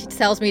 He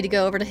tells me to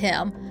go over to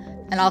him,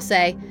 and I'll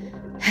say,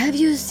 "Have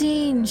you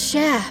seen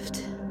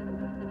Shaft?"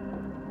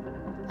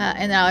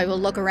 And then I will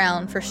look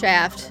around for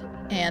Shaft,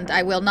 and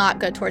I will not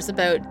go towards the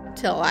boat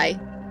till I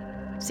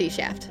see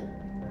Shaft.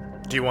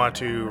 Do you want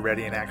to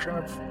ready an action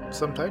of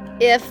some type?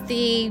 If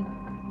the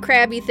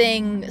crabby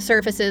thing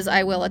surfaces,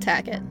 I will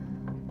attack it.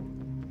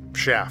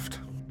 Shaft.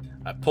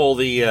 I pull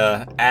the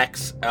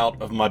axe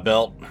out of my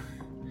belt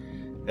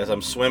as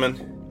I'm swimming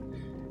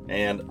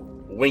and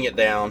wing it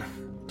down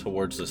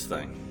towards this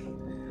thing,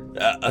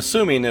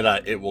 assuming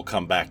that it will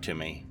come back to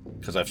me.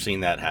 Because I've seen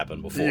that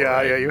happen before. Yeah,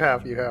 right? yeah, you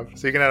have.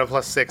 So you can add a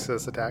 +6 to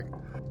this attack.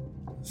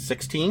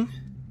 16?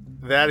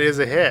 That is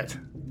a hit.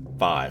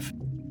 5.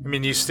 I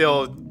mean, you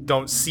still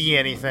don't see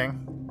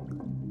anything,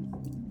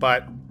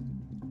 but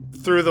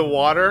through the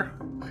water,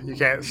 you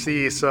can't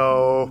see,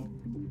 so...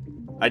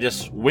 I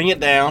just wing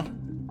it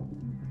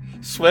down,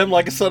 swim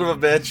like a son of a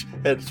bitch,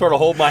 and sort of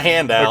hold my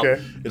hand out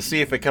and see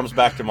if it comes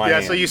back to my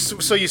hand. Yeah,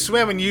 so you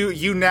swim, and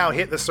you now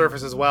hit the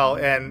surface as well,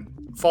 and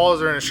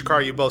Falzarin and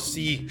Shakara, you both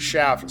see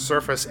Shaft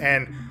surface,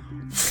 and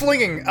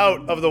flinging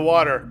out of the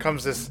water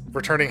comes this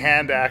returning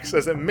hand axe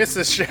as it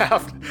misses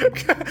Shaft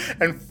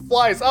and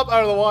flies up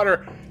out of the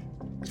water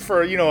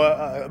for,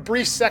 a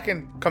brief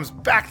second, comes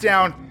back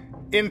down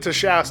into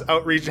Shaft's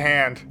outreached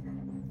hand.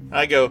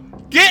 I go,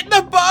 "Get in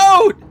the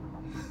boat!"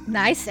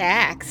 Nice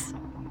axe.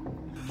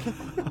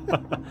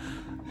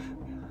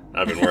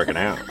 I've been working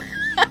out.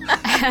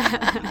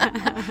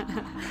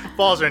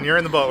 Falzarin, you're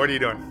in the boat. What are you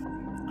doing?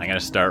 I'm gonna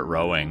start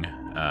rowing.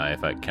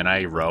 Can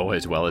I row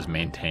as well as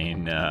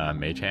maintain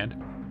Mage Hand?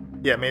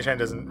 Yeah, Mage Hand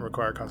doesn't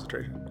require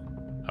concentration.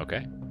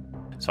 Okay.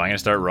 So I'm gonna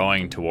start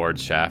rowing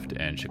towards Shaft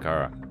and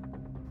Shakara.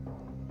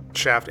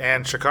 Shaft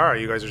and Shakara,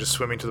 you guys are just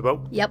swimming to the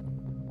boat? Yep.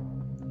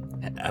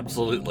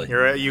 Absolutely.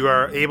 You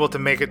are able to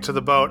make it to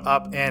the boat,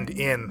 up and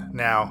in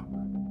now.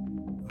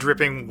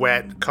 Dripping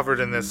wet, covered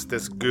in this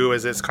goo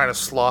as it's kind of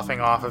sloughing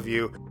off of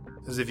you.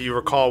 As if you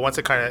recall, once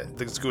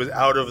this goo is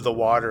out of the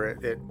water,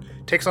 it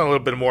takes on a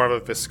little bit more of a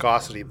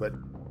viscosity, but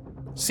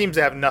seems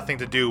to have nothing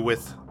to do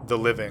with the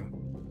living.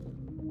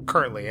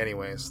 Currently,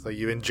 anyways, though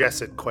you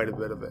ingested quite a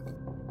bit of it.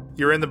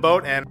 You're in the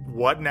boat, and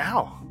what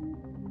now?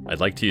 I'd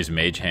like to use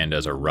Mage Hand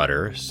as a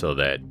rudder so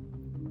that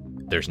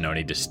there's no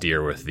need to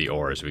steer with the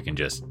oars. We can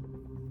just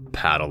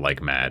paddle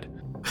like mad.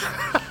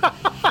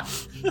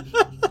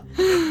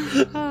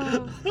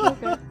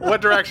 Okay.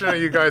 What direction are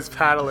you guys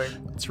paddling?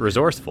 It's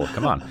resourceful.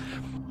 Come on.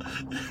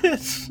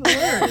 It's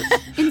hilarious.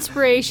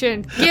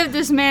 Inspiration. Give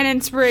this man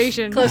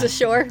inspiration. Closest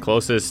shore.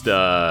 Closest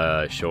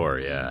shore,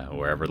 yeah.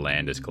 Wherever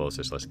land is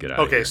closest, let's get out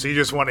of Okay, here. so you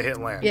just want to hit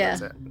land. Yeah.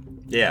 That's it.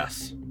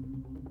 Yes.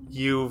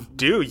 You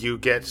do. You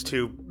get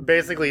to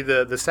basically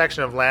the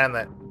section of land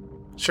that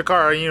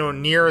Shakara,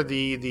 near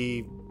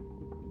the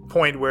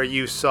point where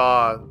you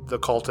saw the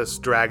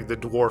cultists drag the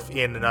dwarf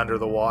in and under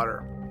the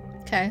water,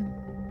 Okay.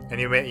 and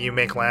you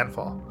make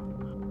landfall.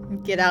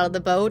 Get out of the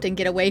boat and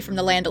get away from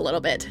the land a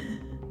little bit.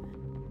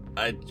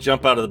 I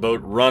jump out of the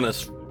boat, run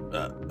as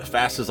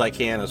fast as I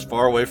can, as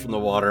far away from the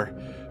water,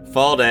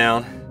 fall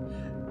down,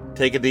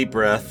 take a deep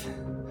breath,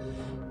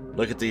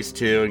 look at these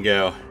two and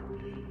go,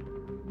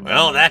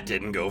 well, that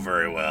didn't go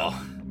very well.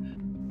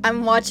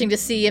 I'm watching to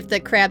see if the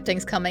crab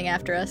thing's coming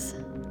after us.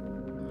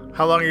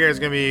 How long are you guys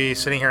going to be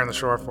sitting here on the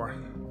shore for?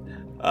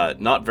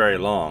 Not very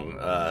long.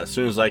 As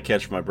soon as I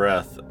catch my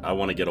breath, I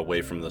want to get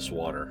away from this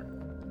water.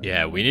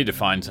 Yeah, we need to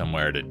find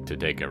somewhere to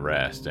take a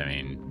rest. I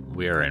mean,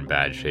 we are in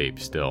bad shape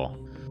still.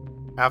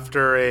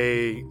 After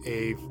a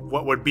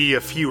what would be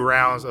a few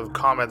rounds of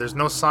combat, there's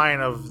no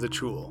sign of the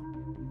Chul.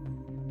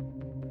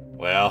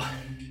 Well,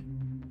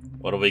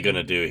 what are we going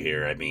to do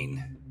here? I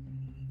mean,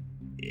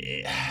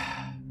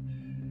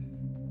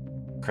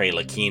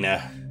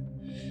 Kralakina,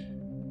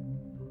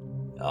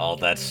 all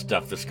that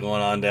stuff that's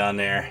going on down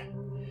there.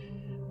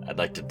 I'd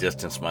like to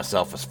distance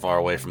myself as far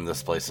away from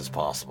this place as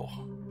possible.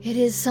 It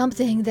is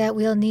something that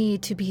will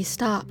need to be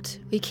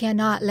stopped. We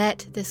cannot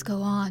let this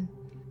go on.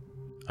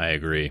 I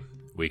agree.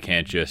 We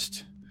can't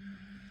just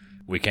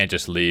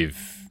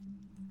leave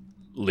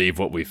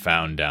what we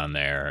found down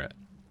there.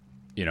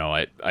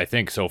 I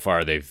think so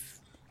far they've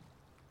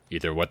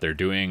either what they're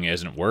doing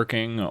isn't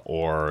working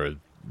or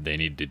they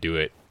need to do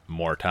it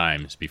more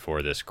times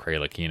before this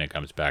Kralakina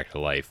comes back to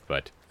life.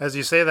 But As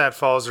you say that,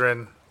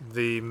 Falzarin,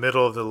 the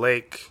middle of the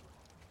lake,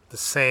 the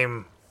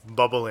same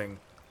bubbling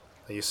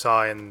that you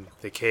saw in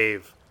the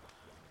cave,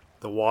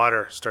 the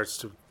water starts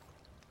to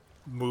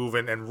move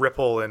and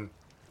ripple, and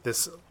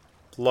this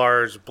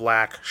large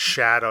black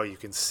shadow you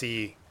can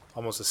see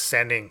almost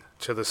ascending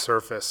to the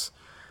surface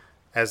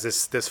as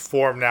this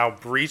form now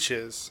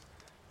breaches,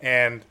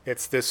 and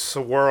it's this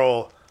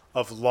swirl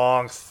of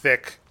long,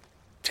 thick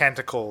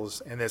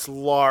tentacles and this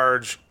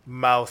large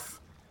mouth.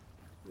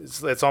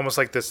 It's almost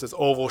like this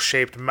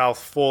oval-shaped mouth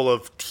full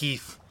of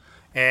teeth,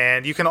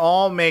 and you can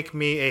all make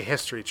me a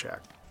history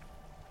check.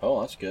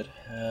 Oh, that's good.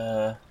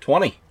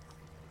 20.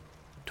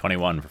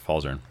 21 for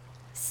Falzern.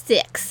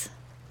 6.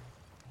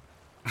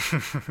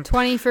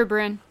 20 for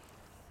Bryn.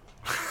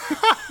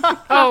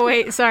 Oh,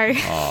 wait, sorry.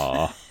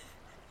 Aw.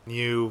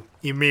 You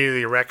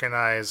immediately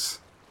recognize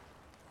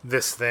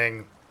this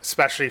thing,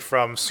 especially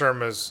from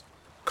Surma's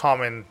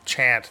common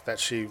chant that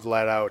she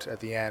let out at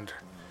the end.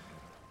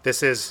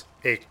 This is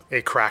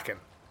a kraken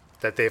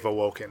that they've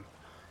awoken,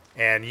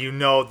 and you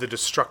know the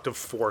destructive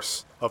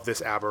force of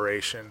this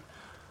aberration.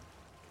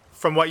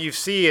 From what you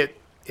see,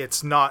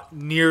 it's not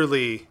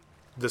nearly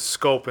the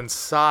scope and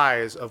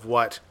size of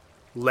what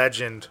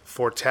legend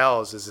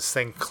foretells, as this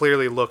thing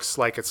clearly looks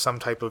like it's some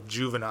type of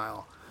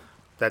juvenile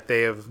that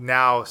they have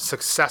now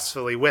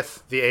successfully,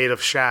 with the aid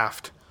of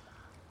Shaft,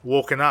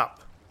 woken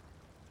up.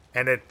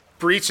 And it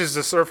breaches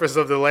the surface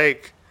of the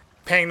lake.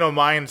 Paying no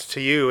mind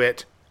to you,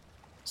 it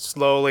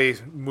slowly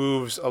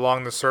moves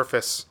along the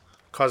surface,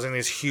 causing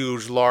these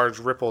huge, large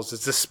ripples.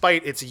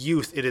 Despite its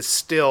youth, it is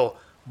still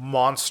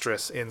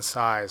monstrous in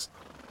size.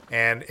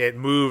 And it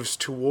moves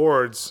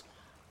towards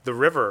the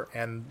river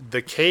and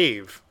the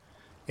cave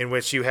in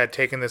which you had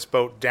taken this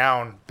boat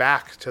down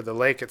back to the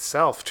lake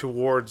itself,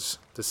 towards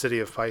the city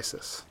of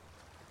Pisces.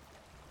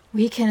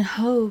 We can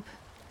hope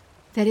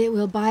that it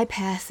will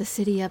bypass the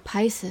city of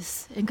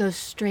Pisces and go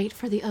straight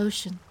for the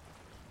ocean.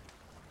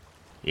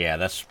 Yeah,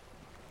 that's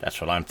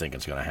what I'm thinking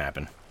is going to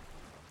happen.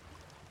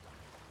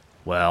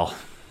 Well,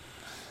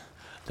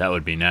 that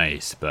would be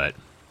nice, but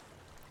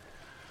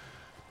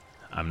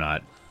I'm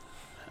not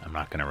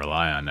going to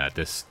rely on that.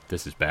 This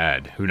is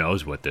bad. Who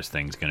knows what this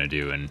thing's going to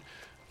do, and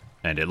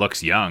it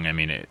looks young. I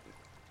mean,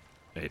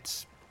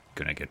 it's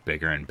going to get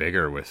bigger and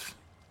bigger with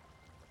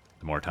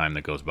the more time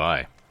that goes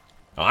by.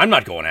 Oh, I'm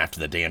not going after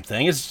the damn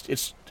thing.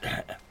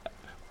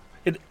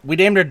 We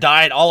damn near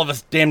died. All of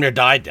us damn near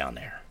died down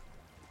there.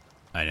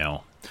 I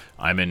know.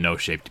 I'm in no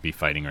shape to be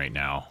fighting right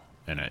now,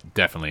 and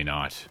definitely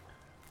not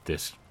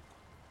this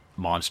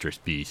monstrous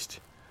beast.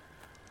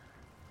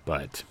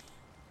 But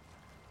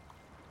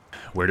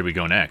where do we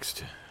go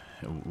next?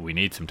 We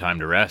need some time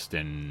to rest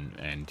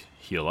and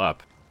heal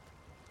up.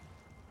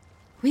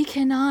 We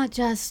cannot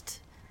just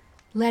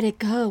let it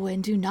go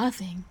and do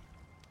nothing.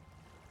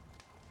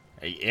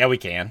 Yeah, we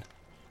can.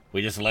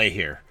 We just lay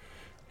here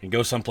and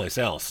go someplace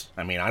else.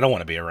 I mean, I don't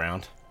want to be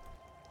around.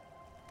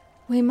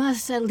 We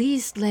must at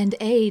least lend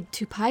aid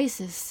to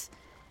Pisces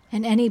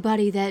and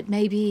anybody that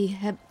may be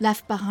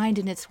left behind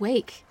in its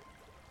wake.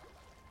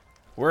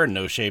 We're in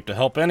no shape to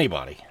help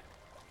anybody.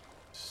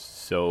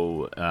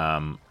 So,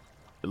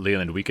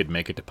 Leland, we could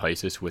make it to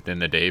Pisces within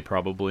the day,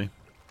 probably.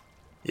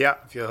 Yeah,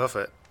 if you hoof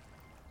it.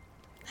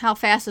 How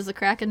fast is the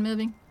Kraken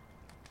moving?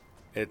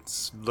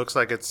 It looks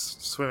like it's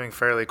swimming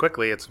fairly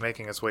quickly. It's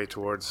making its way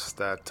towards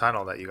that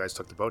tunnel that you guys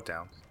took the boat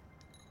down.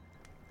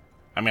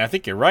 I mean, I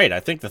think you're right.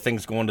 I think the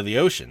thing's going to the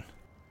ocean.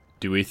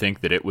 Do we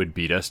think that it would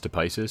beat us to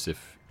Pisces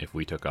if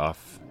we took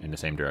off in the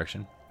same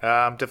direction?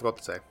 Difficult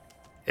to say.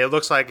 It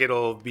looks like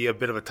it'll be a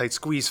bit of a tight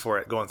squeeze for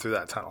it going through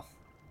that tunnel.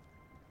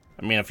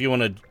 I mean, if you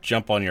want to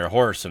jump on your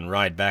horse and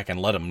ride back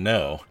and let them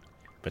know,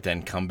 but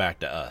then come back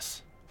to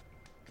us.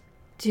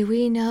 Do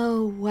we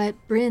know what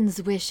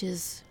Bryn's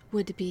wishes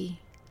would be?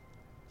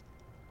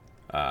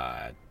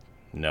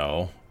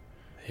 No.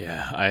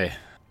 Yeah,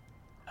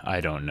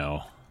 I don't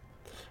know.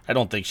 I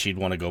don't think she'd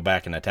want to go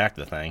back and attack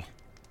the thing.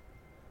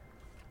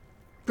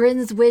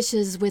 Bryn's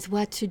wishes with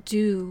what to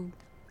do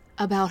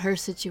about her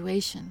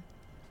situation.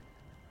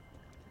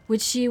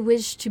 Would she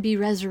wish to be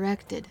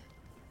resurrected?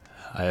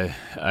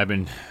 I've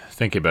been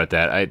thinking about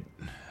that.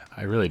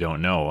 I really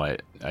don't know. I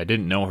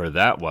didn't know her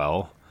that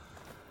well.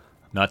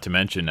 Not to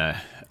mention,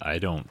 I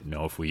don't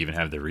know if we even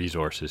have the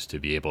resources to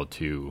be able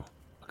to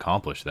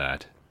accomplish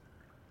that.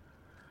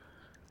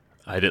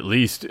 At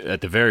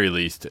the very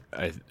least,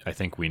 I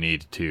think we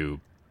need to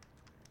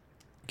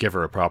give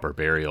her a proper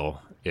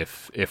burial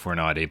if we're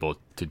not able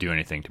to do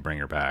anything to bring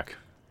her back.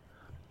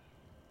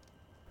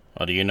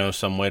 Well, do you know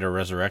some way to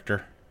resurrect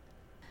her?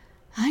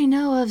 I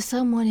know of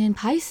someone in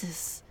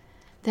Pisces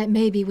that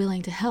may be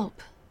willing to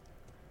help.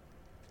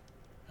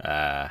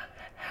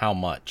 How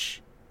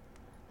much?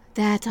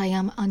 That I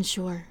am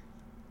unsure.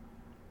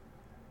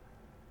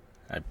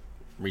 I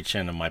reach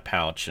into my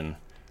pouch and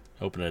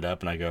open it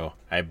up and I go,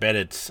 I bet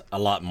it's a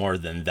lot more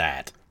than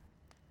that.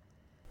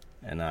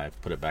 And I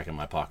put it back in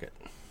my pocket.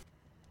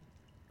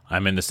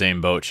 I'm in the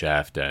same boat,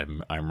 Shaft.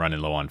 I'm running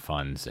low on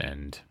funds,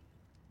 and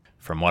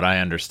from what I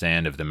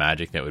understand of the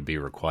magic that would be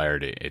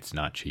required, it's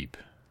not cheap.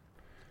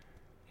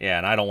 Yeah,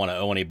 and I don't want to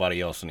owe anybody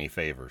else any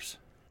favors.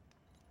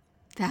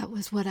 That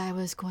was what I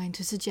was going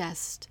to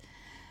suggest.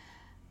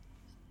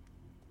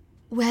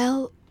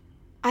 Well,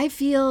 I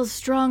feel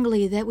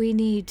strongly that we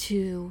need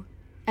to,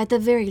 at the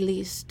very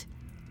least,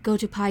 go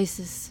to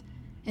Pisces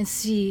and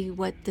see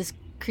what this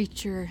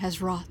creature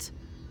has wrought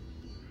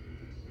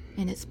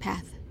in its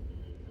path.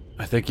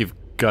 I think you've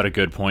got a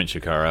good point,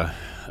 Shakara.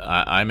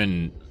 I'm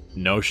in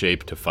no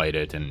shape to fight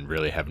it and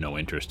really have no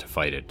interest to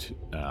fight it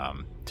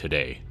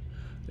today.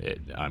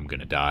 I'm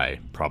going to die,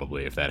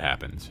 probably, if that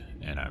happens.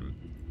 And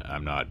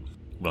I'm not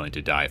willing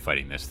to die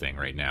fighting this thing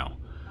right now.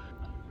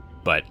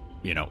 But,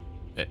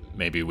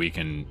 maybe we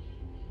can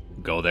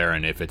go there,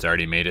 and if it's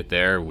already made it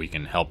there, we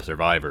can help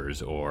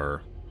survivors,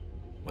 or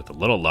with a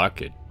little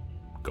luck, it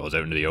goes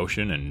out into the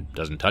ocean and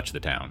doesn't touch the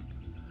town.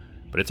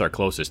 But it's our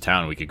closest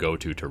town we could go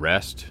to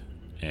rest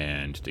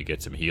and to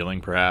get some healing,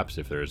 perhaps,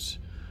 if there's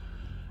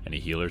any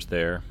healers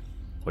there.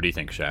 What do you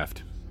think,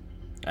 Shaft?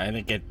 I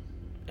think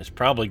it's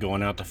probably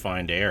going out to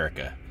find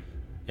Erica.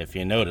 If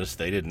you notice,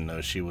 they didn't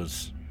know she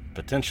was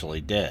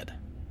potentially dead.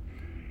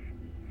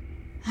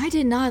 I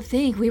did not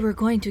think we were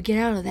going to get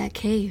out of that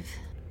cave.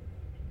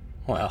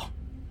 Well,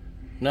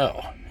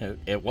 no,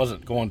 it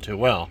wasn't going too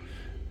well.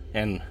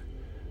 And,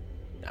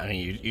 I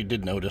mean, you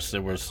did notice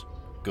there was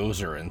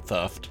Gozer and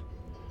Thuft,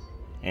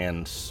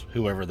 and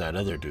whoever that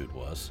other dude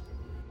was.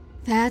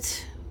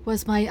 That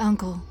was my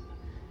uncle,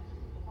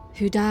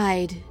 who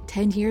died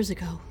 10 years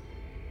ago.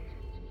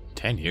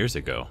 10 years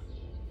ago?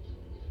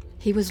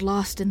 He was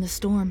lost in the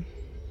storm.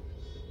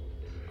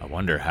 I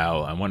wonder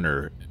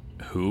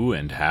who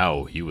and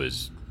how he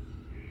was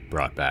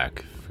brought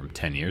back from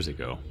 10 years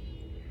ago.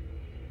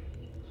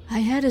 I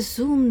had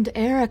assumed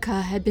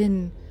Erica had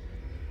been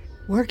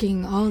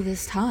working all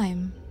this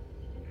time.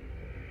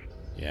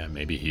 Yeah,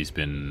 maybe he's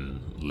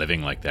been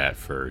living like that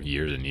for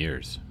years and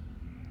years.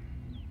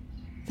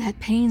 That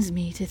pains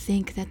me to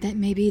think that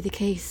may be the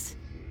case.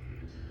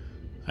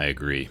 I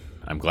agree.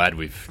 I'm glad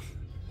we've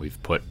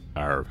put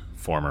our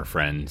former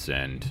friends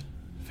and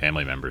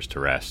family members to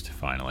rest,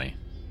 finally.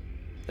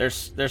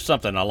 There's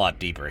something a lot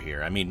deeper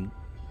here. I mean,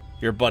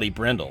 your buddy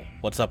Brindle,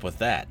 what's up with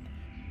that?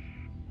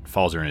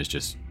 Falzarin is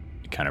just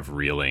kind of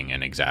reeling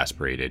and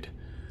exasperated.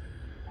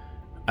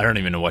 I don't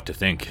even know what to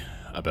think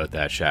about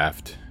that,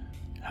 Shaft.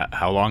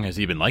 How long has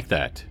he been like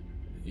that?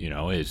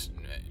 Is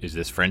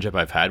this friendship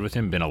I've had with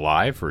him been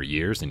alive for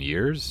years and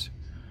years?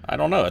 I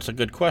don't know. It's a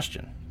good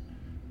question.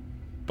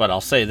 But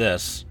I'll say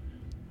this.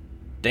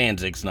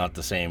 Danzig's not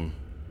the same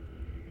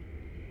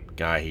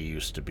guy he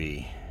used to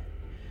be.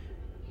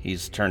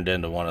 He's turned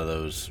into one of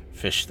those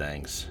fish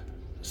things.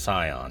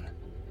 Scion.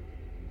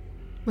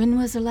 When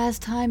was the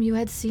last time you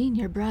had seen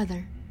your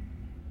brother?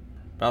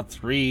 About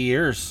 3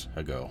 years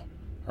ago,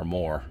 or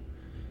more.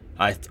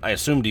 I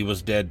assumed he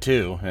was dead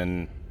too,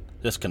 and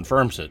this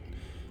confirms it.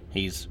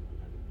 He's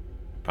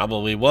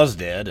probably was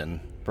dead and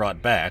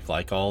brought back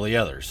like all the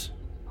others.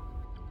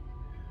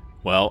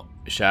 Well,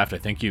 Shaft, I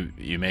think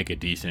you make a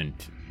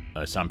decent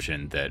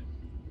assumption that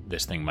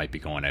this thing might be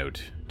going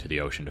out to the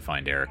ocean to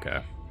find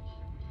Erica,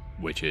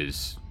 which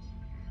is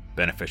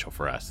beneficial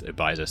for us. It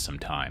buys us some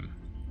time.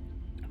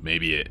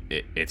 maybe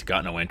it's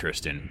got no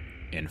interest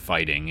in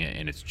fighting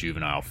in its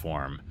juvenile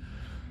form,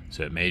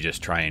 so it may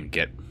just try and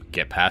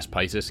get past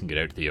Pisces and get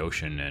out to the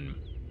ocean and,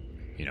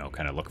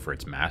 kind of look for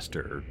its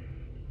master,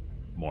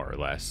 more or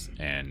less.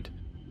 And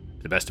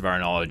to the best of our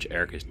knowledge,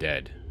 Eric is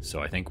dead,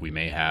 so I think we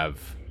may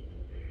have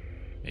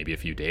maybe a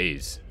few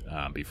days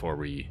before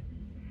we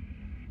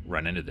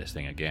run into this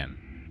thing again.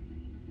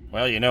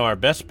 Well, our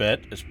best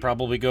bet is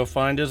probably go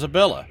find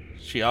Isabella.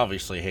 She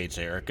obviously hates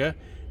Erica,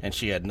 and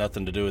she had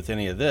nothing to do with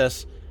any of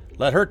this.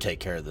 Let her take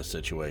care of the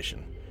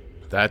situation.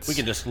 We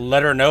can just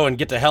let her know and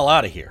get the hell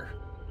out of here.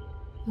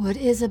 Would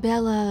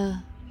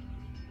Isabella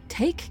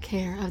take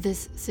care of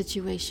this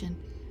situation?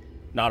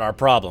 Not our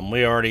problem.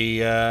 We already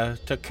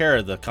took care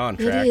of the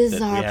contract it is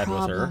that we our had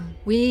problem. with her.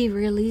 We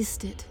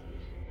released it.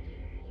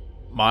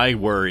 My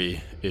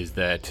worry is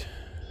that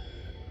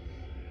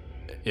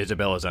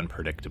Isabella's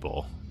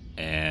unpredictable,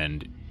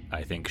 and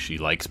I think she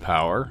likes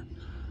power.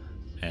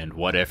 And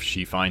what if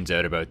she finds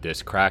out about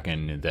this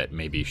Kraken that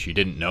maybe she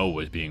didn't know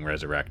was being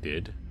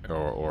resurrected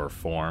or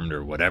formed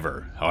or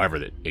whatever, however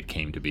that it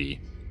came to be,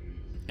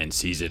 and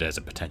sees it as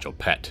a potential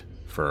pet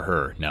for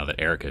her now that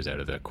Erica's out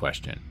of the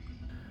question?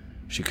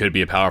 She could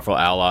be a powerful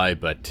ally,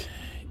 but,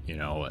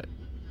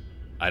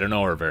 I don't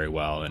know her very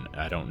well, and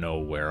I don't know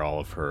where all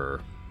of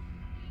her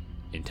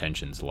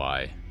intentions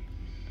lie.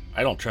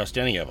 I don't trust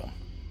any of them.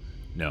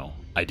 No,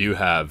 I do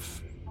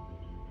have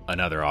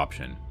another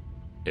option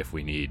if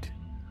we need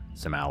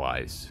some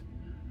allies.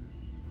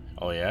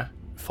 Oh, yeah?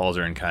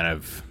 Falzarin kind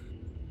of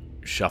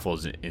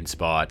shuffles in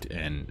spot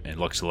and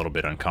looks a little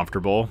bit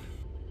uncomfortable,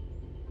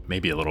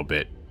 maybe a little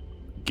bit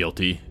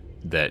guilty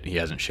that he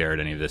hasn't shared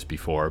any of this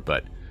before,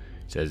 but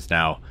says,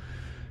 now,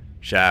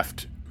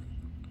 Shaft,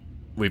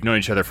 we've known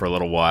each other for a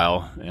little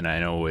while, and I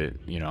know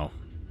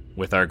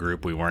with our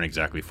group we weren't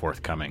exactly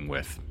forthcoming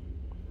with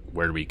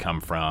where do we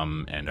come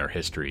from and our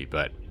history,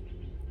 but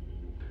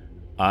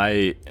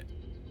I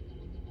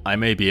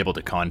may be able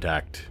to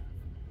contact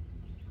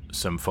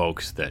some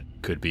folks that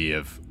could be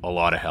of a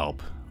lot of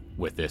help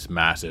with this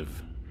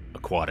massive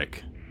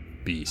aquatic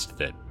beast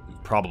that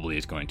probably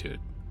is going to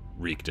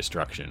wreak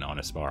destruction on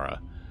Aspara.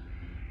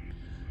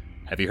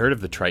 Have you heard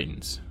of the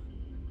Tritons?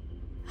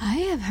 I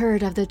have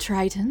heard of the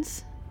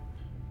Tritons.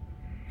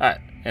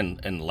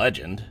 In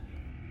legend.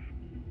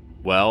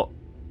 Well,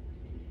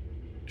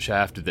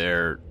 Shaft,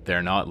 they're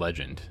not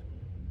legend.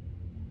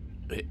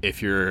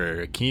 If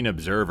you're a keen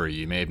observer,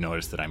 you may have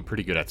noticed that I'm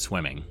pretty good at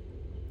swimming.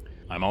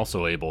 I'm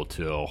also able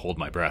to hold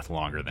my breath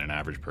longer than an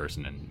average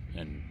person,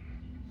 and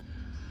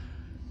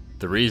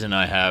the reason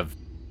I have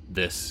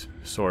this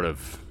sort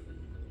of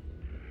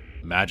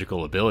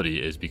magical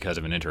ability is because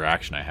of an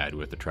interaction I had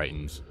with the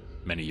Tritons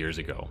many years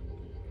ago.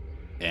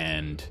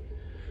 And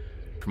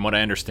from what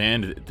I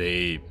understand,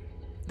 they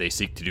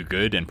seek to do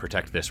good and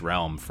protect this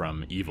realm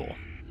from evil.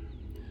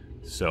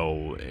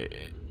 So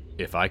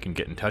if I can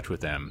get in touch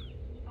with them,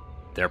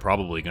 they're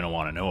probably going to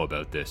want to know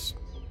about this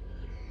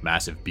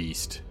massive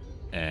beast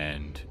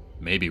and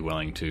may be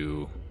willing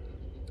to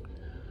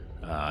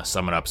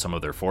summon up some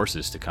of their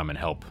forces to come and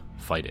help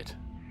fight it.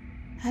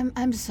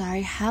 I'm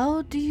sorry,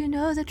 how do you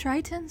know the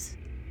Tritons?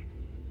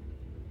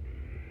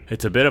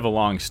 It's a bit of a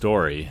long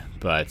story,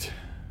 but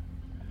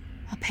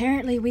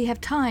apparently we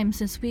have time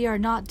since we are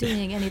not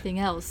doing anything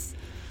else.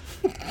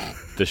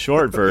 The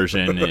short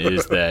version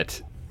is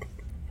that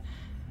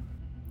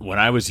when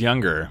I was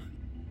younger,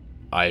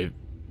 I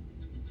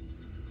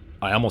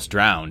almost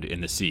drowned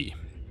in the sea,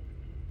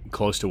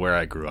 close to where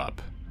I grew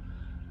up.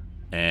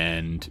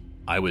 And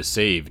I was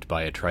saved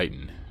by a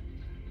Triton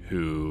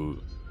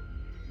who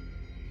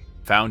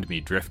found me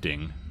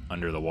drifting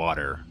under the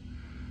water,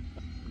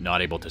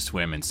 not able to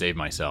swim and save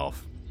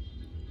myself.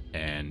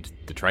 And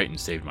the Triton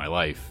saved my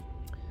life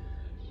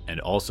and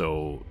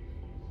also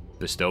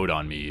bestowed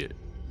on me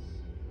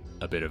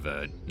a bit of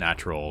a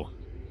natural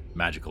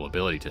magical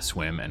ability to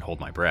swim and hold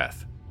my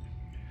breath.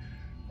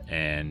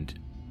 And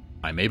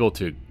I'm able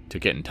to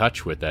get in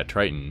touch with that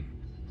Triton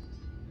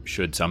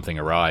should something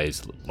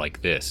arise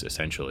like this,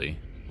 essentially,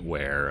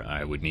 where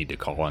I would need to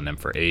call on them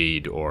for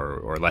aid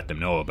or let them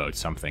know about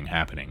something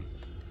happening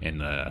in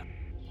the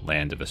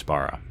land of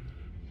Aspara.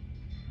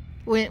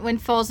 When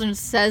Falzarin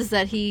says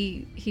that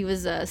he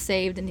was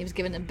saved and he was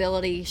given an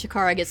ability,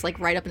 Shakara gets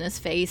right up in his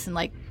face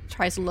and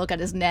tries to look at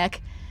his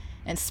neck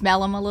and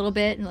smell him a little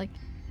bit and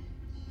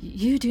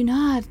you do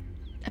not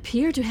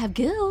appear to have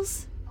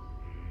gills.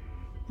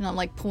 And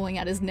I'm pulling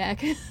at his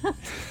neck.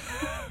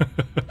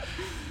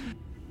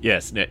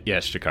 Yes,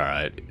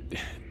 Shakara.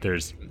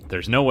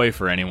 There's no way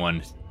for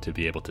anyone to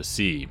be able to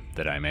see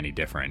that I'm any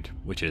different,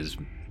 which is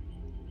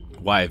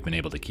why I've been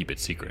able to keep it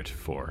secret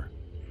for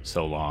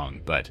so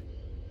long. But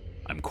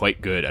I'm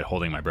quite good at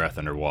holding my breath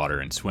underwater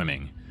and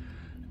swimming,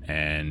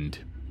 and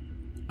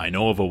I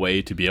know of a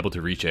way to be able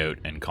to reach out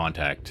and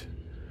contact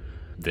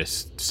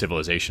this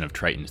civilization of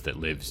Tritons that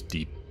lives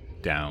deep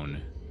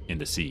down in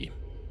the sea.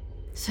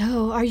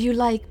 So, are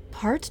you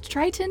part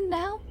Triton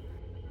now?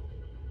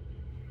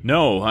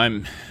 No,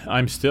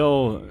 I'm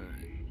still...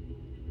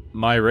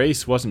 My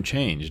race wasn't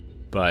changed,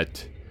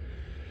 but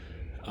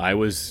I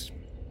was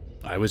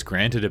I was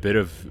granted a bit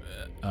of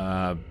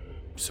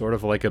sort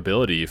of like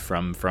ability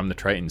from the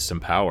Tritons, some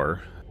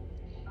power,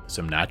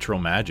 some natural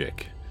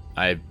magic.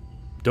 I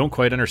don't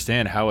quite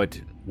understand how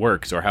it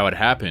works or how it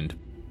happened.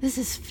 This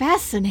is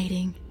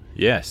fascinating.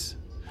 Yes.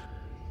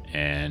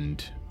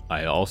 And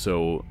I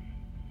also,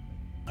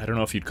 I don't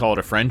know if you'd call it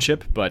a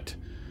friendship, but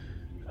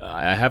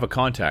I have a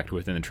contact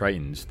within the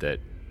Tritons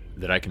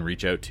that I can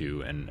reach out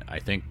to, and I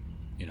think,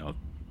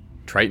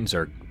 Tritons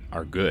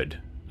are good.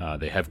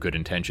 They have good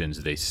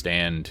intentions. They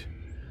stand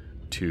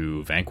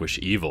to vanquish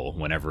evil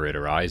whenever it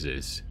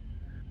arises.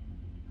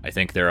 I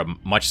think they're a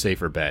much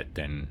safer bet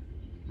than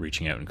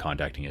reaching out and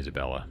contacting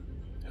Isabella,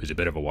 who's a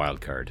bit of a wild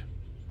card.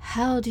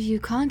 How do you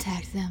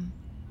contact them?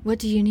 What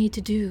do you need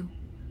to do?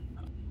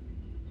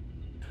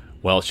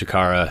 Well,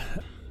 Shakara,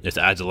 this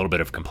adds a little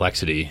bit of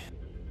complexity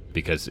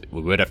because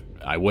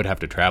I would have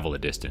to travel a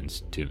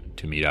distance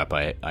to meet up.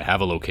 I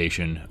have a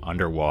location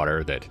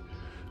underwater that,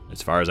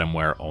 as far as I'm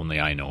aware, only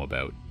I know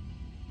about.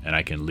 And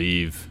I can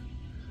leave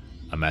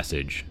a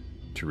message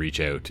to reach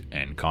out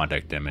and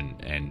contact them,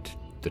 and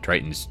the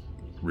Tritons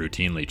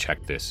routinely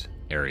check this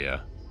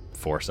area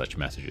for such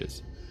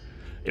messages.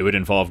 It would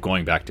involve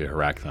going back to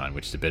Heraklion,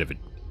 which is a bit of a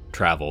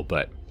travel,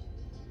 but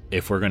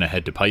if we're going to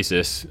head to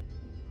Pisces,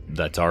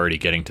 that's already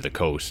getting to the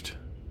coast,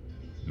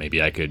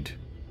 maybe I could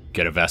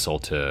get a vessel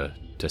to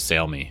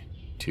sail me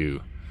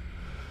to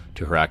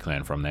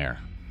Heraklion from there.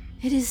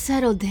 It is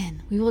settled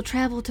then. We will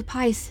travel to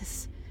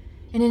Pisces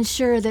and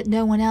ensure that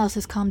no one else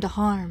has come to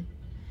harm,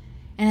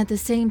 and at the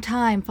same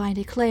time find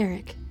a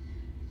cleric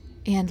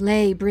and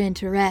lay Bryn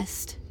to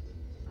rest,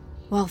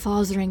 while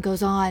Falzarin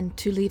goes on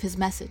to leave his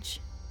message.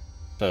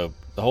 So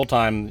the whole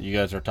time you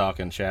guys are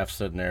talking, Shaft's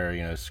sitting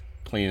there,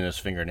 cleaning his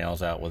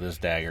fingernails out with his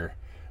dagger,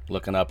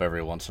 looking up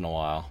every once in a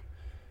while.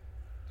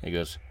 He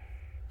goes,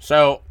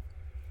 "So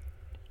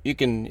you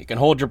can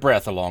hold your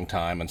breath a long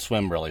time and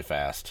swim really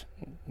fast.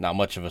 Not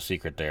much of a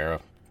secret there.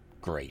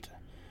 Great.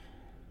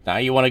 Now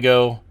you want to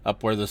go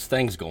up where this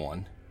thing's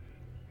going,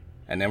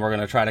 and then we're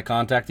going to try to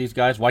contact these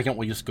guys? Why can't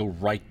we just go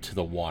right to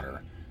the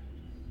water?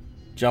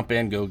 Jump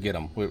in, go get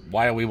them.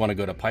 Why do we want to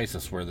go to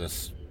Pisces where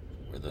this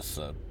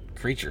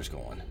creature's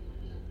going?"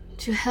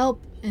 To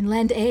help and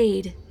lend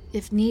aid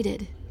if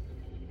needed.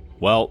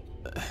 Well,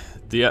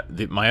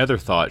 my other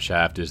thought,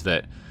 Shaft, is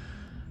that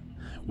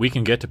we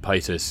can get to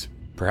Pisces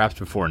perhaps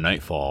before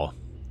nightfall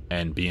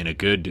and be in a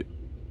good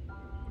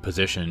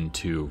position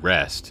to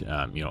rest.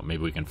 Maybe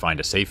we can find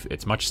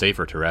it's much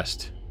safer to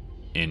rest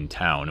in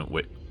town.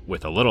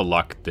 With a little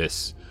luck,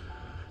 this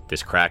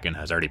Kraken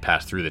has already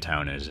passed through the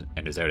town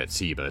and is out at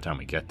sea by the time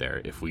we get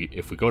there. If we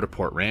go to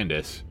Port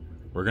Randus,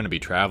 we're going to be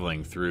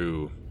traveling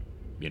through,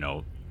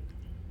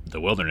 the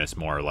wilderness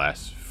more or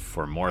less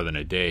for more than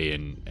a day,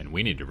 and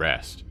we need to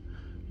rest.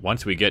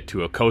 Once we get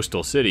to a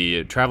coastal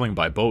city, traveling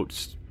by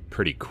boat's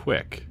pretty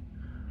quick.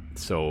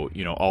 So,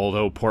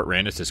 although Port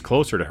Randus is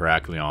closer to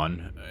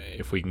Heraklion,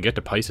 if we can get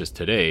to Pisces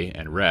today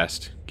and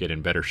rest, get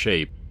in better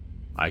shape,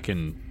 I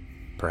can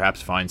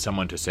perhaps find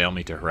someone to sail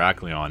me to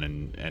Heraklion,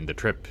 and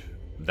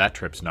that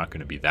trip's not going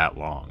to be that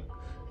long.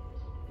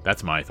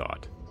 That's my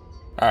thought.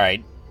 All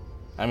right.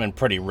 I'm in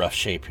pretty rough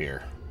shape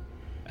here.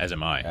 As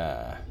am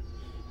I.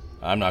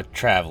 I'm not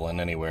traveling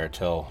anywhere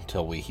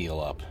till we heal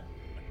up.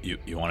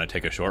 You want to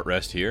take a short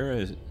rest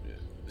here?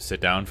 Sit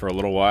down for a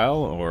little while,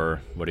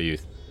 or what are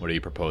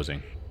you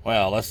proposing?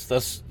 Well,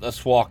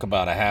 let's walk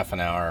about a half an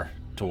hour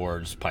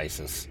towards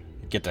Pisces.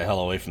 Get the hell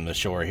away from the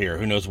shore here.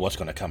 Who knows what's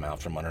going to come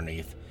out from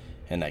underneath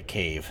in that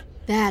cave?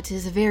 That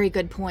is a very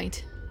good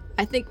point.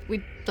 I think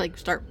we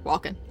start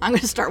walking. I'm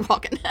going to start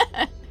walking.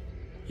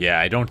 Yeah,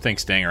 I don't think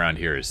staying around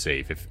here is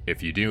safe.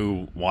 If you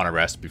do want to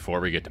rest before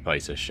we get to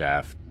Pisces,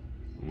 Shaft,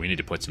 we need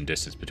to put some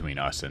distance between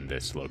us and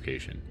this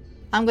location.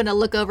 I'm going to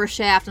look over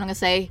Shaft and I'm going to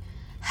say,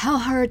 "How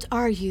hurt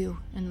are you?"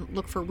 and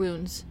look for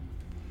wounds.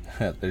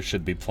 There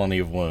should be plenty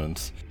of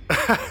wounds.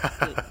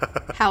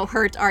 How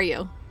hurt are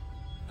you?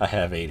 I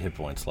have 8 hit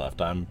points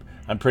left. I'm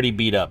pretty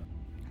beat up.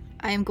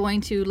 I am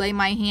going to lay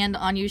my hand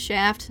on you,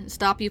 Shaft, and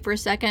stop you for a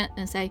second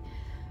and say,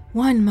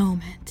 "One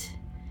moment,"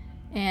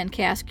 and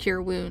cast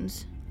Cure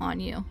Wounds on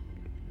you.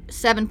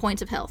 7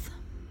 points of health.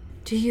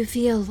 Do you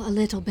feel a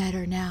little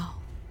better now?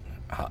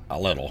 A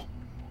little.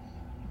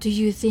 Do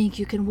you think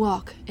you can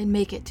walk and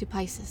make it to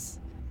Pisces?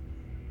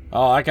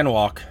 Oh, I can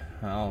walk.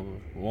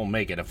 We'll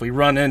make it. If we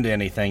run into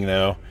anything,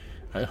 though,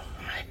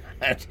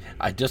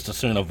 I'd just as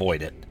soon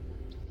avoid it.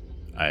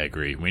 I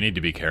agree. We need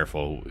to be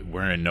careful.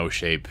 We're in no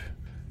shape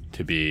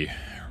to be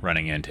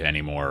running into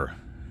any more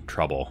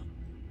trouble.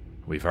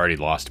 We've already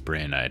lost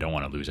Bryn. I don't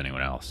want to lose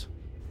anyone else.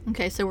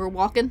 Okay, so we're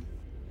walking?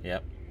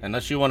 Yep.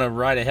 Unless you want to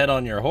ride ahead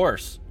on your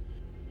horse.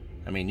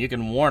 I mean, you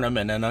can warn them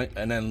and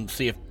then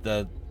see if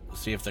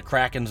the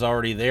Kraken's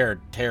already there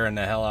tearing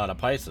the hell out of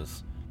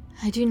Pisces.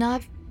 I do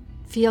not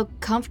feel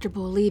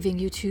comfortable leaving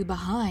you two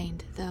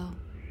behind, though.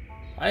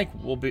 I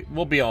think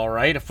we'll be all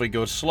right if we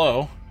go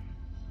slow.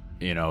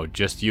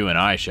 Just you and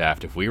I,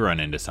 Shaft. If we run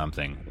into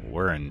something,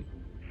 we're in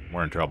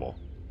trouble.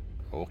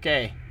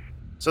 Okay.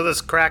 So this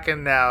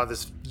Kraken now,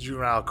 this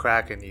juvenile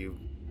Kraken you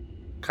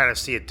kind of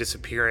see it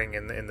disappearing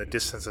in the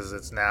distance as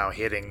it's now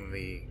hitting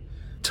the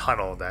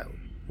tunnel that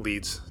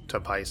leads to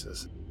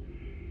Pisces.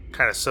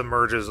 Kind of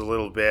submerges a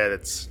little bit.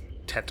 Its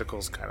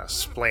tentacles kind of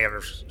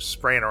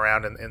spraying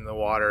around in the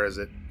water as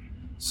it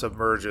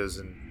submerges,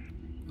 and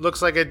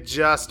looks like it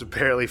just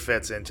barely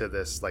fits into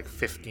this like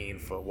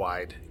 15-foot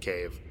wide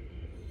cave.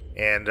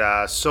 And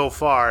so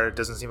far, it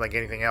doesn't seem like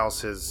anything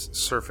else has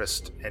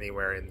surfaced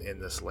anywhere in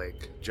this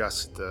lake,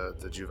 just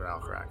the juvenile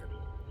kraken.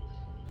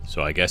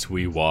 So I guess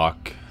we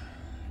walk...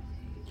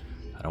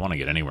 I don't want to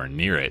get anywhere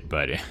near it,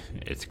 but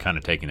it's kind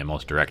of taking the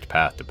most direct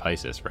path to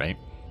Pisces, right?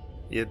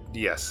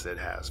 Yes, it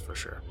has, for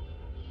sure.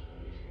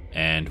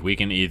 And we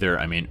can either...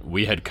 I mean,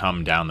 we had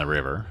come down the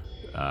river,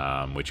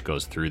 which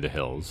goes through the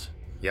hills.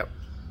 Yep.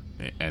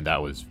 And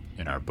that was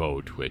in our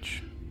boat,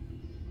 which...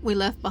 We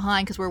left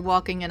behind because we're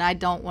walking, and I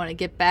don't want to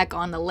get back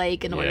on the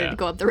lake in order Yeah. to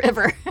go up the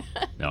river.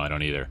 No, I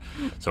don't either.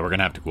 So we're going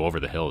to have to go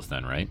over the hills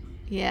then, right?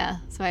 Yeah,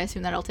 so I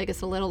assume that'll take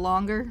us a little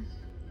longer.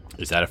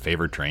 Is that a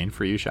favored terrain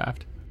for you,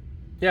 Shaft?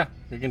 Yeah,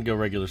 you can go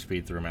regular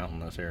speed through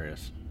mountainous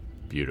areas.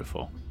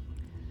 Beautiful.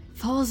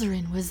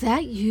 Falzarin, was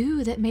that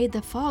you that made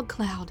the fog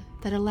cloud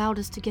that allowed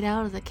us to get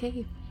out of the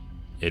cave?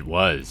 It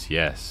was,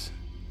 yes.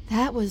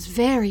 That was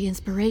very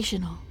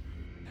inspirational.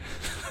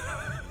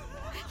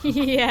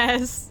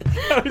 Yes.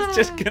 I was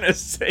just going to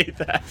say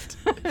that.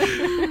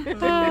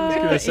 I was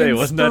going to say,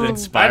 wasn't that I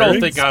inspiring? don't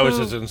think I was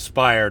as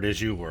inspired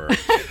as you were.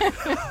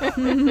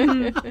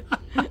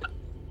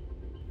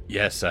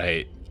 Yes,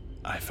 I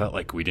felt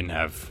like we didn't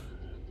have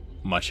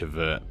much of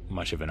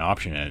an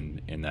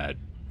option in that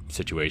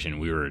situation.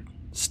 We were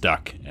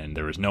stuck, and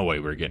there was no way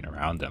we were getting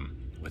around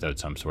them without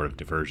some sort of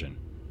diversion.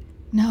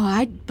 No,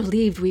 I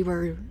believed we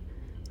were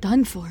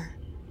done for.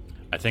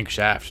 I think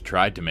Shaft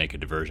tried to make a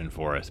diversion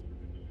for us.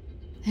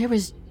 There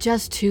was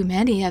just too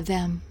many of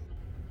them.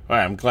 All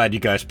right, I'm glad you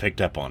guys picked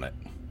up on it.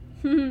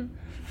 I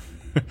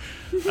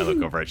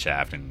look over at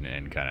Shaft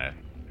and kind of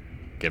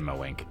give him a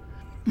wink.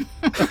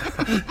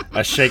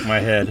 I shake my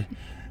head.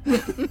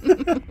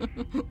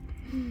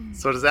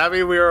 So does that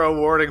mean we are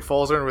awarding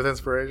Falzarin with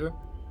inspiration?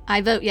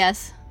 I vote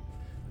yes.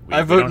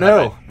 I vote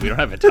no. We don't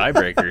have a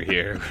tiebreaker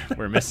here.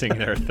 We're missing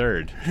their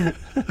third.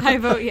 I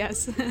vote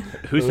yes.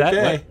 Who's Okay.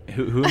 that? What?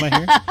 Who am I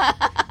here?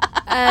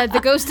 The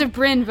ghost of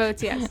Bryn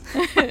votes yes.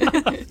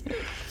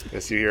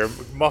 Yes, you hear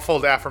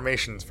muffled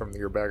affirmations from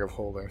your bag of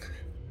holding.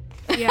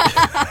 Yeah.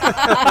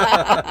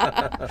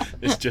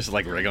 It's just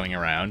like wriggling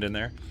around in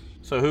there.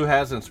 So who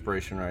has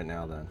inspiration right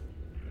now, then?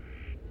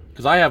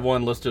 Because I have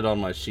one listed on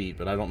my sheet,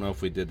 but I don't know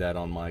if we did that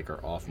on mic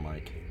or off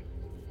mic.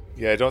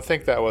 Yeah, I don't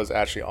think that was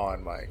actually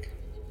on mic.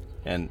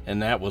 And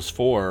that was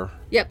for...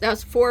 Yep, that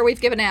was 4 we've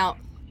given out.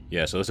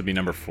 Yeah, so this would be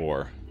number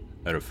 4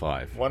 out of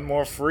 5. One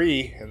more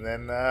free, and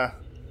then the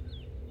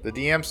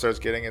DM starts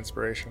getting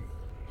inspiration.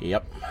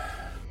 Yep.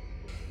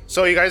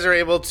 So you guys are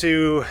able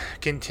to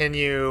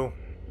continue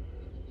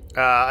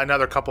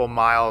another couple of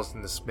miles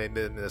in this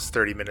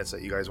 30 minutes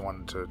that you guys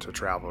wanted to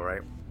travel,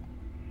 right?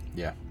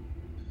 Yeah.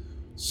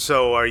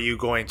 So are you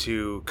going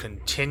to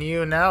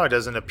continue now? It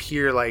doesn't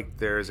appear like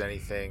there's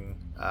anything,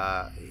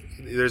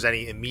 there's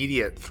any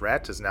immediate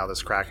threat, as now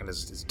this Kraken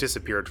has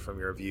disappeared from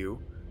your view.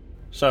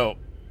 So,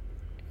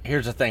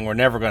 here's the thing.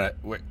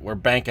 We're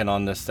banking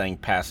on this thing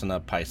passing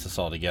up Pisces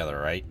altogether,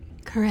 right?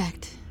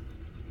 Correct.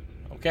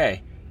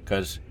 Okay.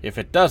 Because if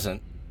it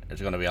doesn't,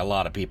 there's going to be a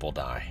lot of people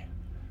die.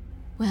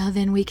 Well,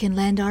 then we can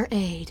lend our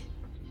aid.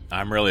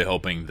 I'm really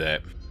hoping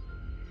that...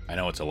 I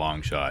know it's a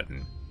long shot,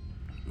 and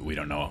we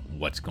don't know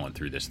what's going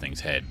through this thing's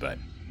head, but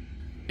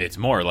it's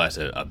more or less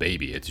a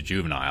baby. It's a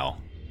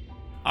juvenile.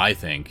 I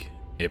think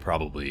it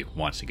probably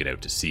wants to get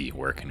out to sea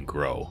where it can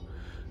grow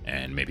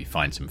and maybe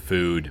find some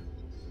food.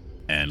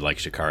 And like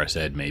Shakara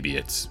said, maybe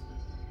it's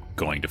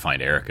going to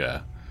find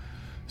Erica.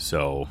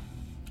 So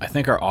I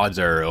think our odds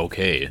are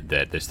okay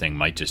that this thing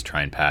might just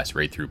try and pass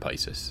right through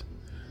Pisces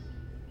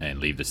and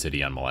leave the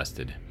city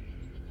unmolested.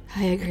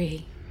 I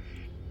agree.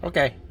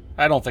 Okay.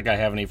 I don't think I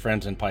have any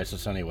friends in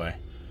Pisces anyway.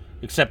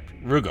 Except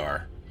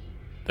Rugar.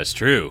 That's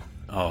true.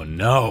 Oh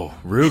no,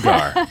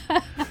 Rugar.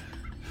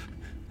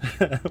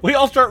 We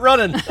all start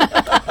running.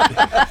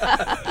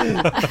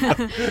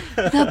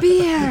 The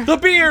beer! The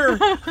beer!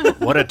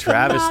 What a Not the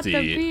travesty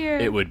beer.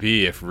 it would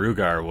be if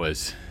Rugar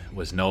was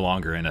no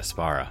longer in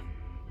Aspara.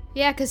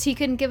 Yeah, because he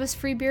couldn't give us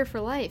free beer for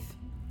life.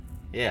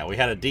 Yeah, we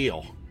had a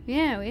deal.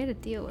 Yeah, we had to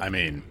deal with I it.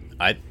 mean,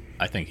 I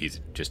think he's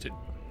just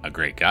a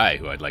great guy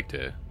who I'd like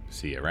to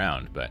see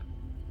around, but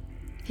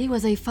He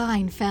was a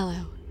fine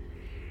fellow.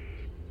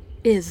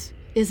 Is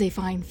a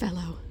fine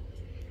fellow.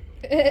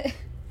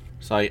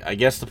 So I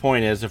guess the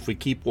point is, if we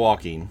keep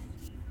walking,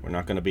 we're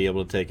not going to be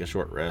able to take a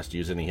short rest,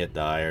 use any hit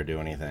die, or do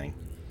anything.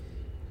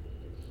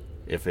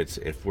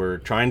 If we're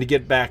trying to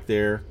get back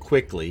there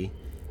quickly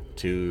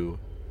to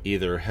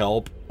either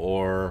help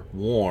or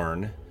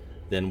warn,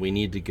 then we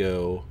need to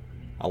go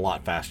a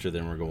lot faster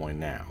than we're going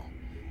now.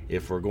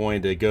 If we're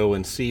going to go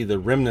and see the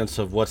remnants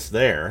of what's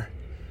there,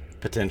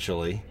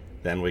 potentially,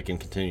 then we can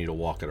continue to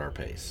walk at our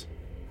pace.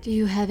 Do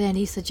you have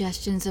any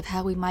suggestions of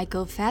how we might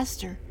go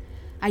faster?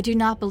 I do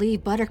not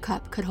believe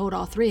Buttercup could hold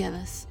all three of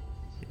us.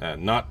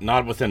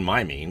 Not within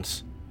my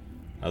means,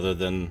 other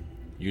than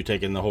you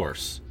taking the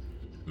horse.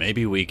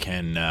 Maybe we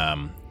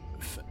can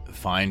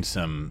find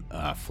some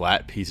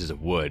flat pieces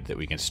of wood that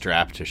we can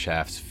strap to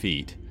Shaft's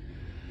feet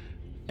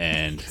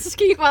and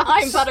Ski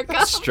behind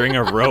Buttercup. string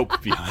a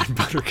rope behind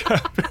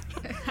Buttercup.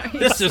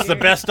 This is the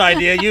best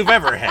idea you've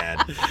ever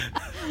had.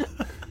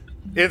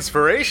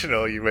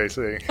 Inspirational, you may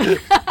say. You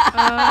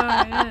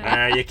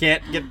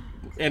can't get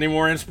any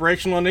more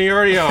inspirational than you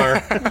already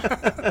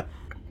are.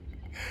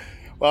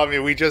 Well, I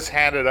mean, we just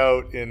handed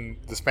out in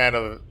the span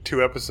of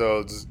 2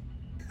 episodes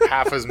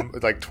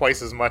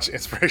twice as much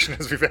inspiration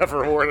as we've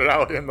ever awarded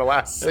out in the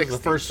last 60.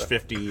 The first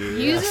 50 years.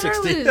 Use it or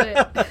 60. lose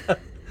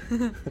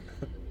it.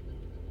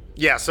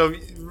 Yeah, so,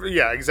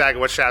 yeah,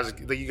 exactly what Shav's...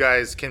 You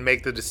guys can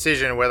make the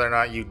decision whether or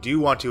not you do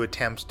want to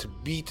attempt to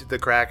beat the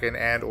Kraken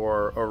and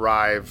or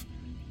arrive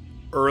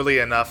early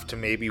enough to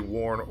maybe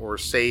warn or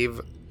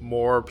save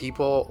more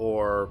people,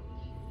 or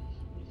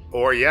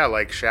yeah,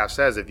 like Shaft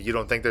says, if you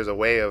don't think there's a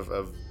way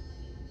of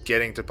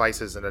getting to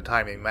Pisces in a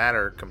timing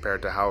manner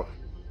compared to how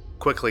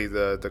quickly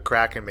the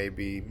Kraken may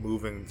be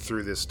moving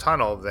through this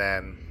tunnel,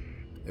 then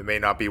it may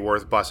not be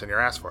worth busting your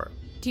ass for it.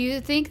 Do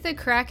you think the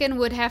Kraken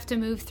would have to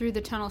move through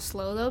the tunnel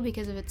slow, though,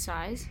 because of its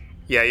size?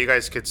 Yeah, you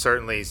guys could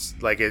certainly,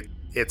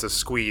 it's a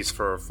squeeze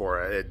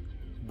for it. It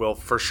will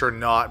for sure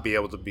not be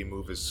able to be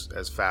moved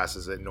as fast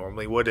as it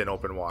normally would in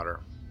open water.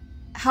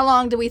 How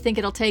long do we think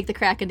it'll take the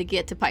Kraken to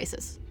get to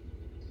Pisces?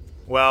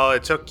 Well,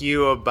 it took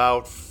you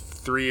about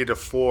 3 to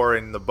 4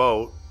 in the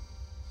boat.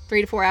 3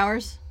 to 4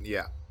 hours?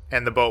 Yeah,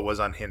 and the boat was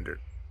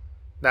unhindered.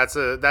 That's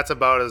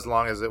about as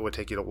long as it would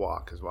take you to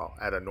walk as well,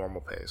 at a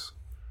normal pace.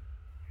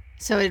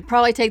 So it'd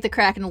probably take the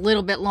Kraken a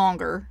little bit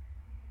longer.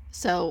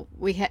 So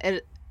we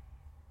could,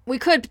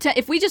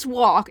 if we just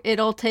walk,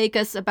 it'll take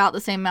us about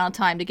the same amount of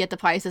time to get to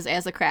Pisces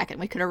as the Kraken.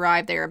 We could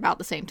arrive there about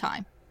the same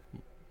time.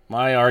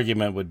 My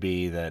argument would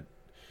be that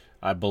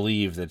I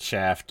believe that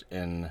Shaft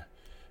and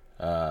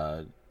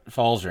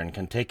Falzern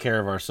can take care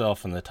of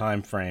ourselves in the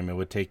time frame it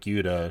would take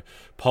you to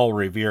Paul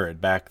Revere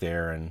it back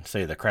there and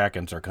say the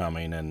Krakens are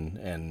coming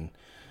and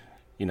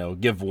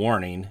give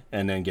warning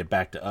and then get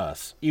back to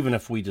us. Even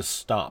if we just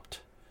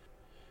stopped,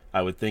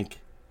 I would think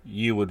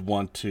you would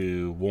want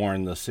to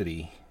warn the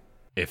city.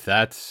 If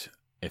that's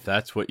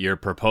what you're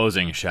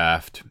proposing,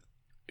 Shaft,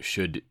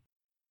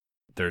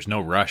 there's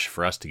no rush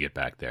for us to get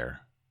back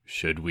there.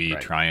 Should we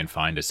try and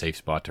find a safe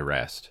spot to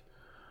rest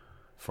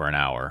for an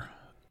hour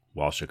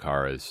while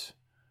Shakara's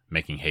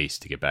making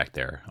haste to get back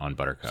there on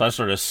Buttercup? So I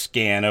sort of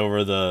scan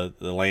over the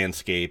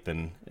landscape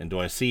and do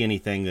I see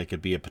anything that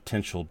could be a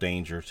potential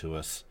danger to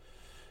us?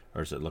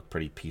 Or does it look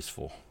pretty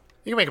peaceful?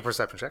 You can make a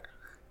perception check.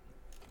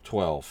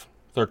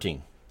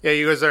 13. Yeah,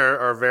 you guys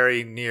are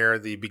very near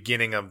the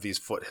beginning of these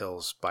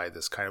foothills by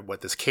this kind of what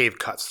this cave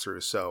cuts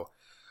through. So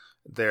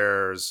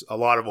there's a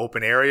lot of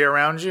open area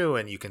around you,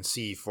 and you can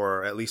see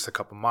for at least a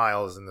couple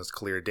miles in this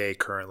clear day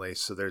currently.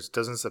 So there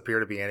doesn't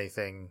appear to be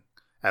anything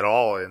at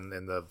all in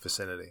the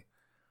vicinity.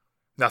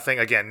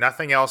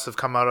 Nothing else have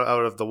come out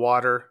of the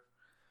water.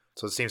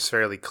 So it seems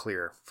fairly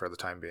clear for the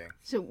time being.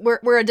 So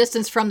we're a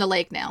distance from the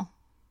lake now.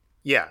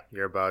 Yeah,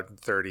 you're about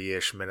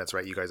 30-ish minutes,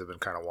 right? You guys have been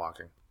kind of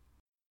walking.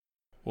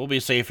 We'll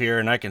be safe here,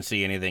 and I can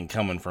see anything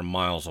coming from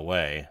miles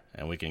away,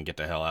 and we can get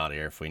the hell out of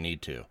here if we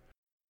need to.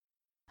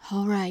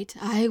 All right,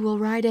 I will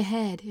ride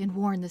ahead and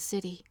warn the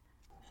city.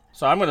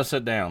 So I'm going to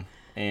sit down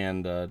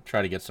and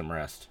try to get some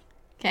rest.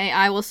 Okay,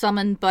 I will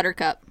summon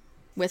Buttercup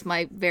with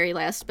my very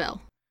last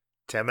spell.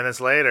 10 minutes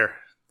later,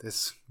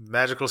 this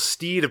magical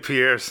steed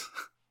appears.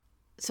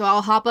 So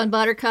I'll hop on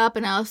Buttercup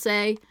and I'll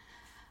say,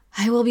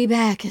 I will be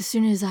back as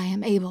soon as I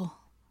am able.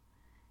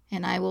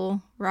 And I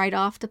will ride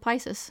off to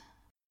Pisces.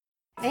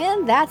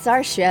 And that's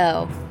our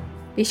show.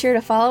 Be sure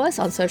to follow us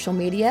on social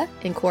media,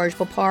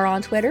 Incorrigible Par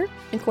on Twitter,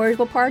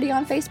 Incorrigible Party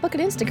on Facebook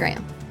and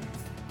Instagram.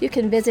 You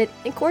can visit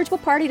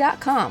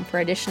incorrigibleparty.com for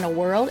additional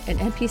world and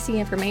NPC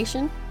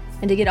information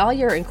and to get all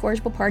your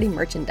Incorrigible Party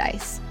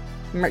merchandise.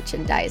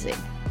 Merchandising.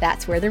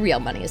 That's where the real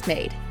money is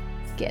made.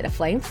 Get a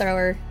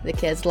flamethrower. The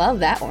kids love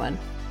that one.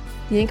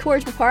 The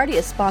Incorrigible Party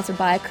is sponsored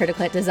by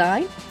Critical Hit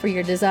Design. For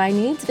your design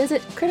needs,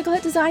 visit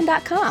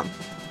criticalhitdesign.com.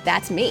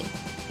 That's me.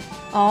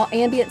 All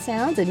ambient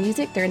sounds and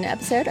music during the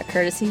episode are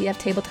courtesy of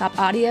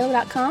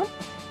tabletopaudio.com,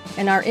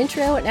 and our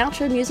intro and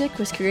outro music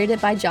was created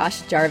by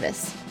Josh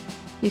Jarvis.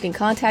 You can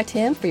contact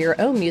him for your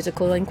own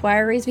musical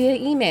inquiries via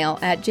email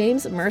at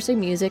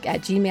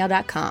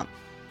jamesmercymusic@gmail.com.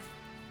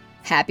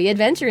 Happy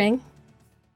adventuring!